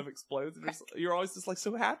 it just Mhm. kind of explodes. And you're always just like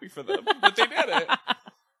so happy for them that they did it.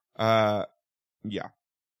 Yeah.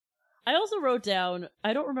 I also wrote down,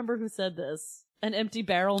 I don't remember who said this. An empty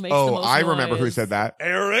barrel makes the Oh, most I remember who noise. said that.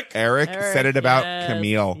 Eric. Eric said it about yes,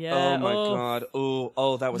 Camille. Yeah. Oh my god.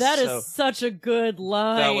 Oh, that was That so. is such a good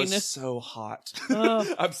line. That was so hot.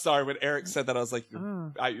 Oh. I'm sorry when Eric said that. I was like,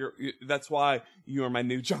 Oh. that's why you are my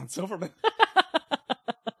new John Silverman.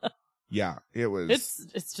 Yeah, it was.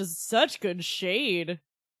 It's just such good shade.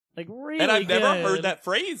 Like really And I've never good. heard that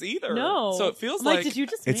phrase either. No. So it feels I'm like, did you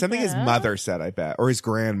just It's make something that his up? mother said, I bet, or his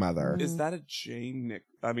grandmother. Mm. is that a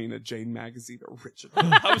a Jane Magazine original?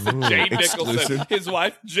 I was a Ooh, Jane Nicholson. exclusive. His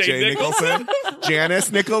wife, Jane Jay Nicholson.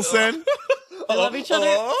 Janice Nicholson. They love each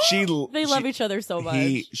other. She They love each other so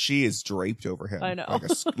much. She is draped over him. I know.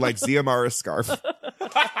 like Ziamara's scarf.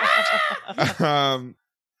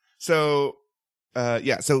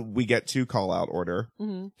 So we get to call out order,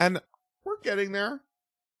 hmm and we're getting there.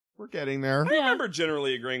 We're getting there. I remember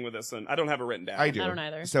generally agreeing with this one. I don't have it written down. I do. I don't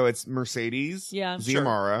either. So it's Mercedes, Yeah.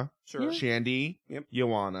 Ziamara, Sure. Yeah. Shandy, Yep.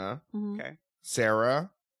 Joanna, Mhm. Okay.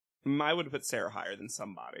 Sarah, I would have put Sarah higher than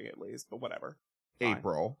somebody at least, but whatever. Fine.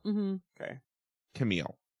 April, Mhm. Okay.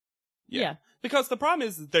 Camille. Yeah. Because the problem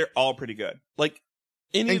is that they're all pretty good. Like,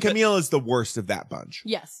 any And of the- Camille is the worst of that bunch.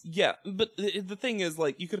 Yes. yeah, but the thing is,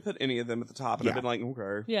 like, you could have put any of them at the top and Yeah. I've been like,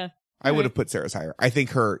 okay. Yeah. I would Right. have put Sarah's higher. I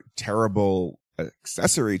think her terrible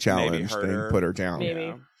accessory challenge hurt thing her. put her down. Maybe.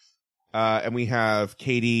 Yeah. And we have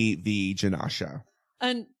Katie the Janasha.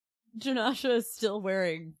 And Janasha is still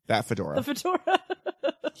wearing That fedora. the fedora.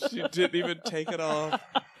 She didn't even take it off.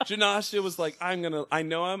 Janasha was like, I know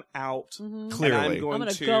I'm out. Mhm. Clearly. And I'm going I'm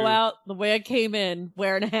gonna to go out the way I came in,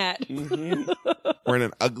 wearing a hat. Mhm. Wearing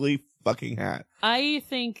an ugly fucking hat. I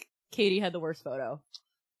think Katie had the worst photo.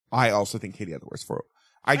 I also think Katie had the worst photo.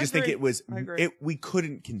 I just think agree. it was, I agree. we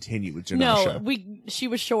couldn't continue with No, Janasha. she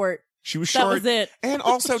was short. She was That short was it. and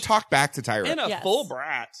also talked back to Tyra. And a Yes. full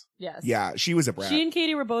brat. Yes. Yeah, she was a brat. She and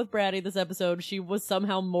Katie were both bratty this episode. She was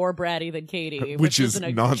somehow more bratty than Katie, Which is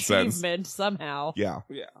an nonsense. achievement somehow. Yeah.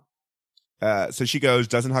 Yeah. So she goes,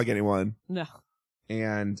 doesn't hug anyone, No,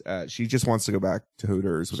 and she just wants to go back to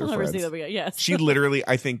Hooters with she'll her never friends. see them again. Yes, She literally,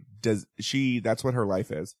 I think, that's what her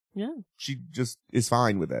life is. Yeah. She just is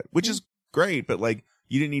fine with it, which is great, but like,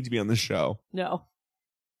 you didn't need to be on this show. no.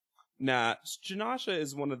 Nah, Janasha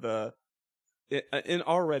is one of the, in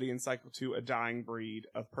already in cycle 2, a dying breed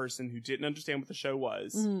of person who didn't understand what the show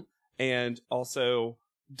was Mhm. and also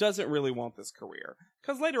doesn't really want this career.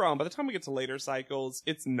 Because later on, by the time we get to later cycles,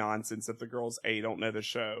 it's nonsense if the girls don't know the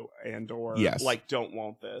show and or Yes. like don't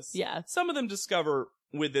want this. Yeah, Some of them discover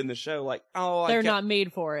within the show like, oh, they're not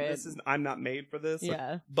made for it. I'm not made for this.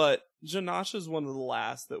 Yeah, But Janasha's one of the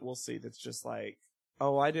last that we'll see that's just like,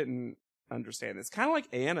 oh, I didn't understand this. Kind of like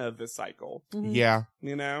Anna of this cycle, Mhm. Yeah.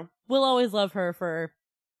 you know? We'll always love her for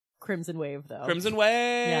Crimson Wave, though. Crimson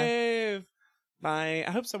Wave. I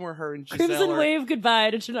hope somewhere her and Giselle Crimson are- Wave goodbye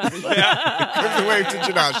to Janasha. Yeah. Crimson Wave to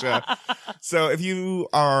Janasha. So if you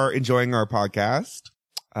are enjoying our podcast,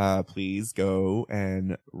 please go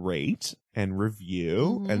and rate and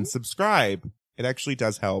review Mhm. and subscribe. It actually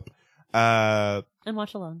does help. And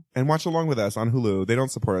watch along. And watch along with us on Hulu. They don't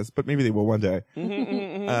support us, but maybe they will one day.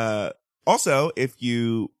 Mhm, mhm. Also, if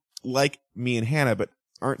you like me and Hannah, but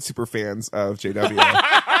aren't super fans of JW,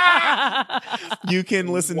 you can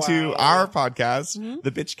listen to Wow. our podcast, Mhm.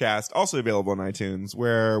 The Bitchcast, also available on iTunes,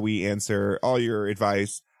 where we answer all your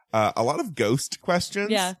advice. A lot of ghost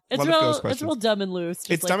questions. Yeah, A it's lot of ghost real. It's questions. real dumb and loose.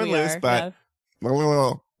 Just It's like dumb and we loose, are. but-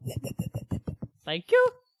 Yeah. Thank you.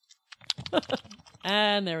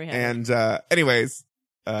 And there we have it. And anyways,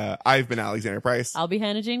 I've been Alexander Price. I'll be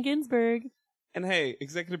Hannah Jane Ginsburg, And hey,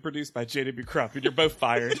 executive produced by JW Krupp, and you're both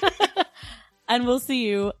fired. and we'll see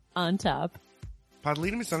you on top.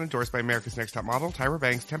 Podleadum is not endorsed by America's Next Top Model, Tyra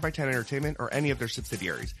Banks, 10x10 Entertainment, or any of their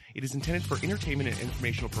subsidiaries. It is intended for entertainment and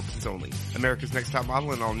informational purposes only. America's Next Top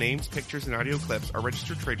Model and all names, pictures, and audio clips are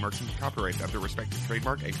registered trademarks and copyrights of their respective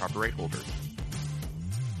trademark and copyright holders.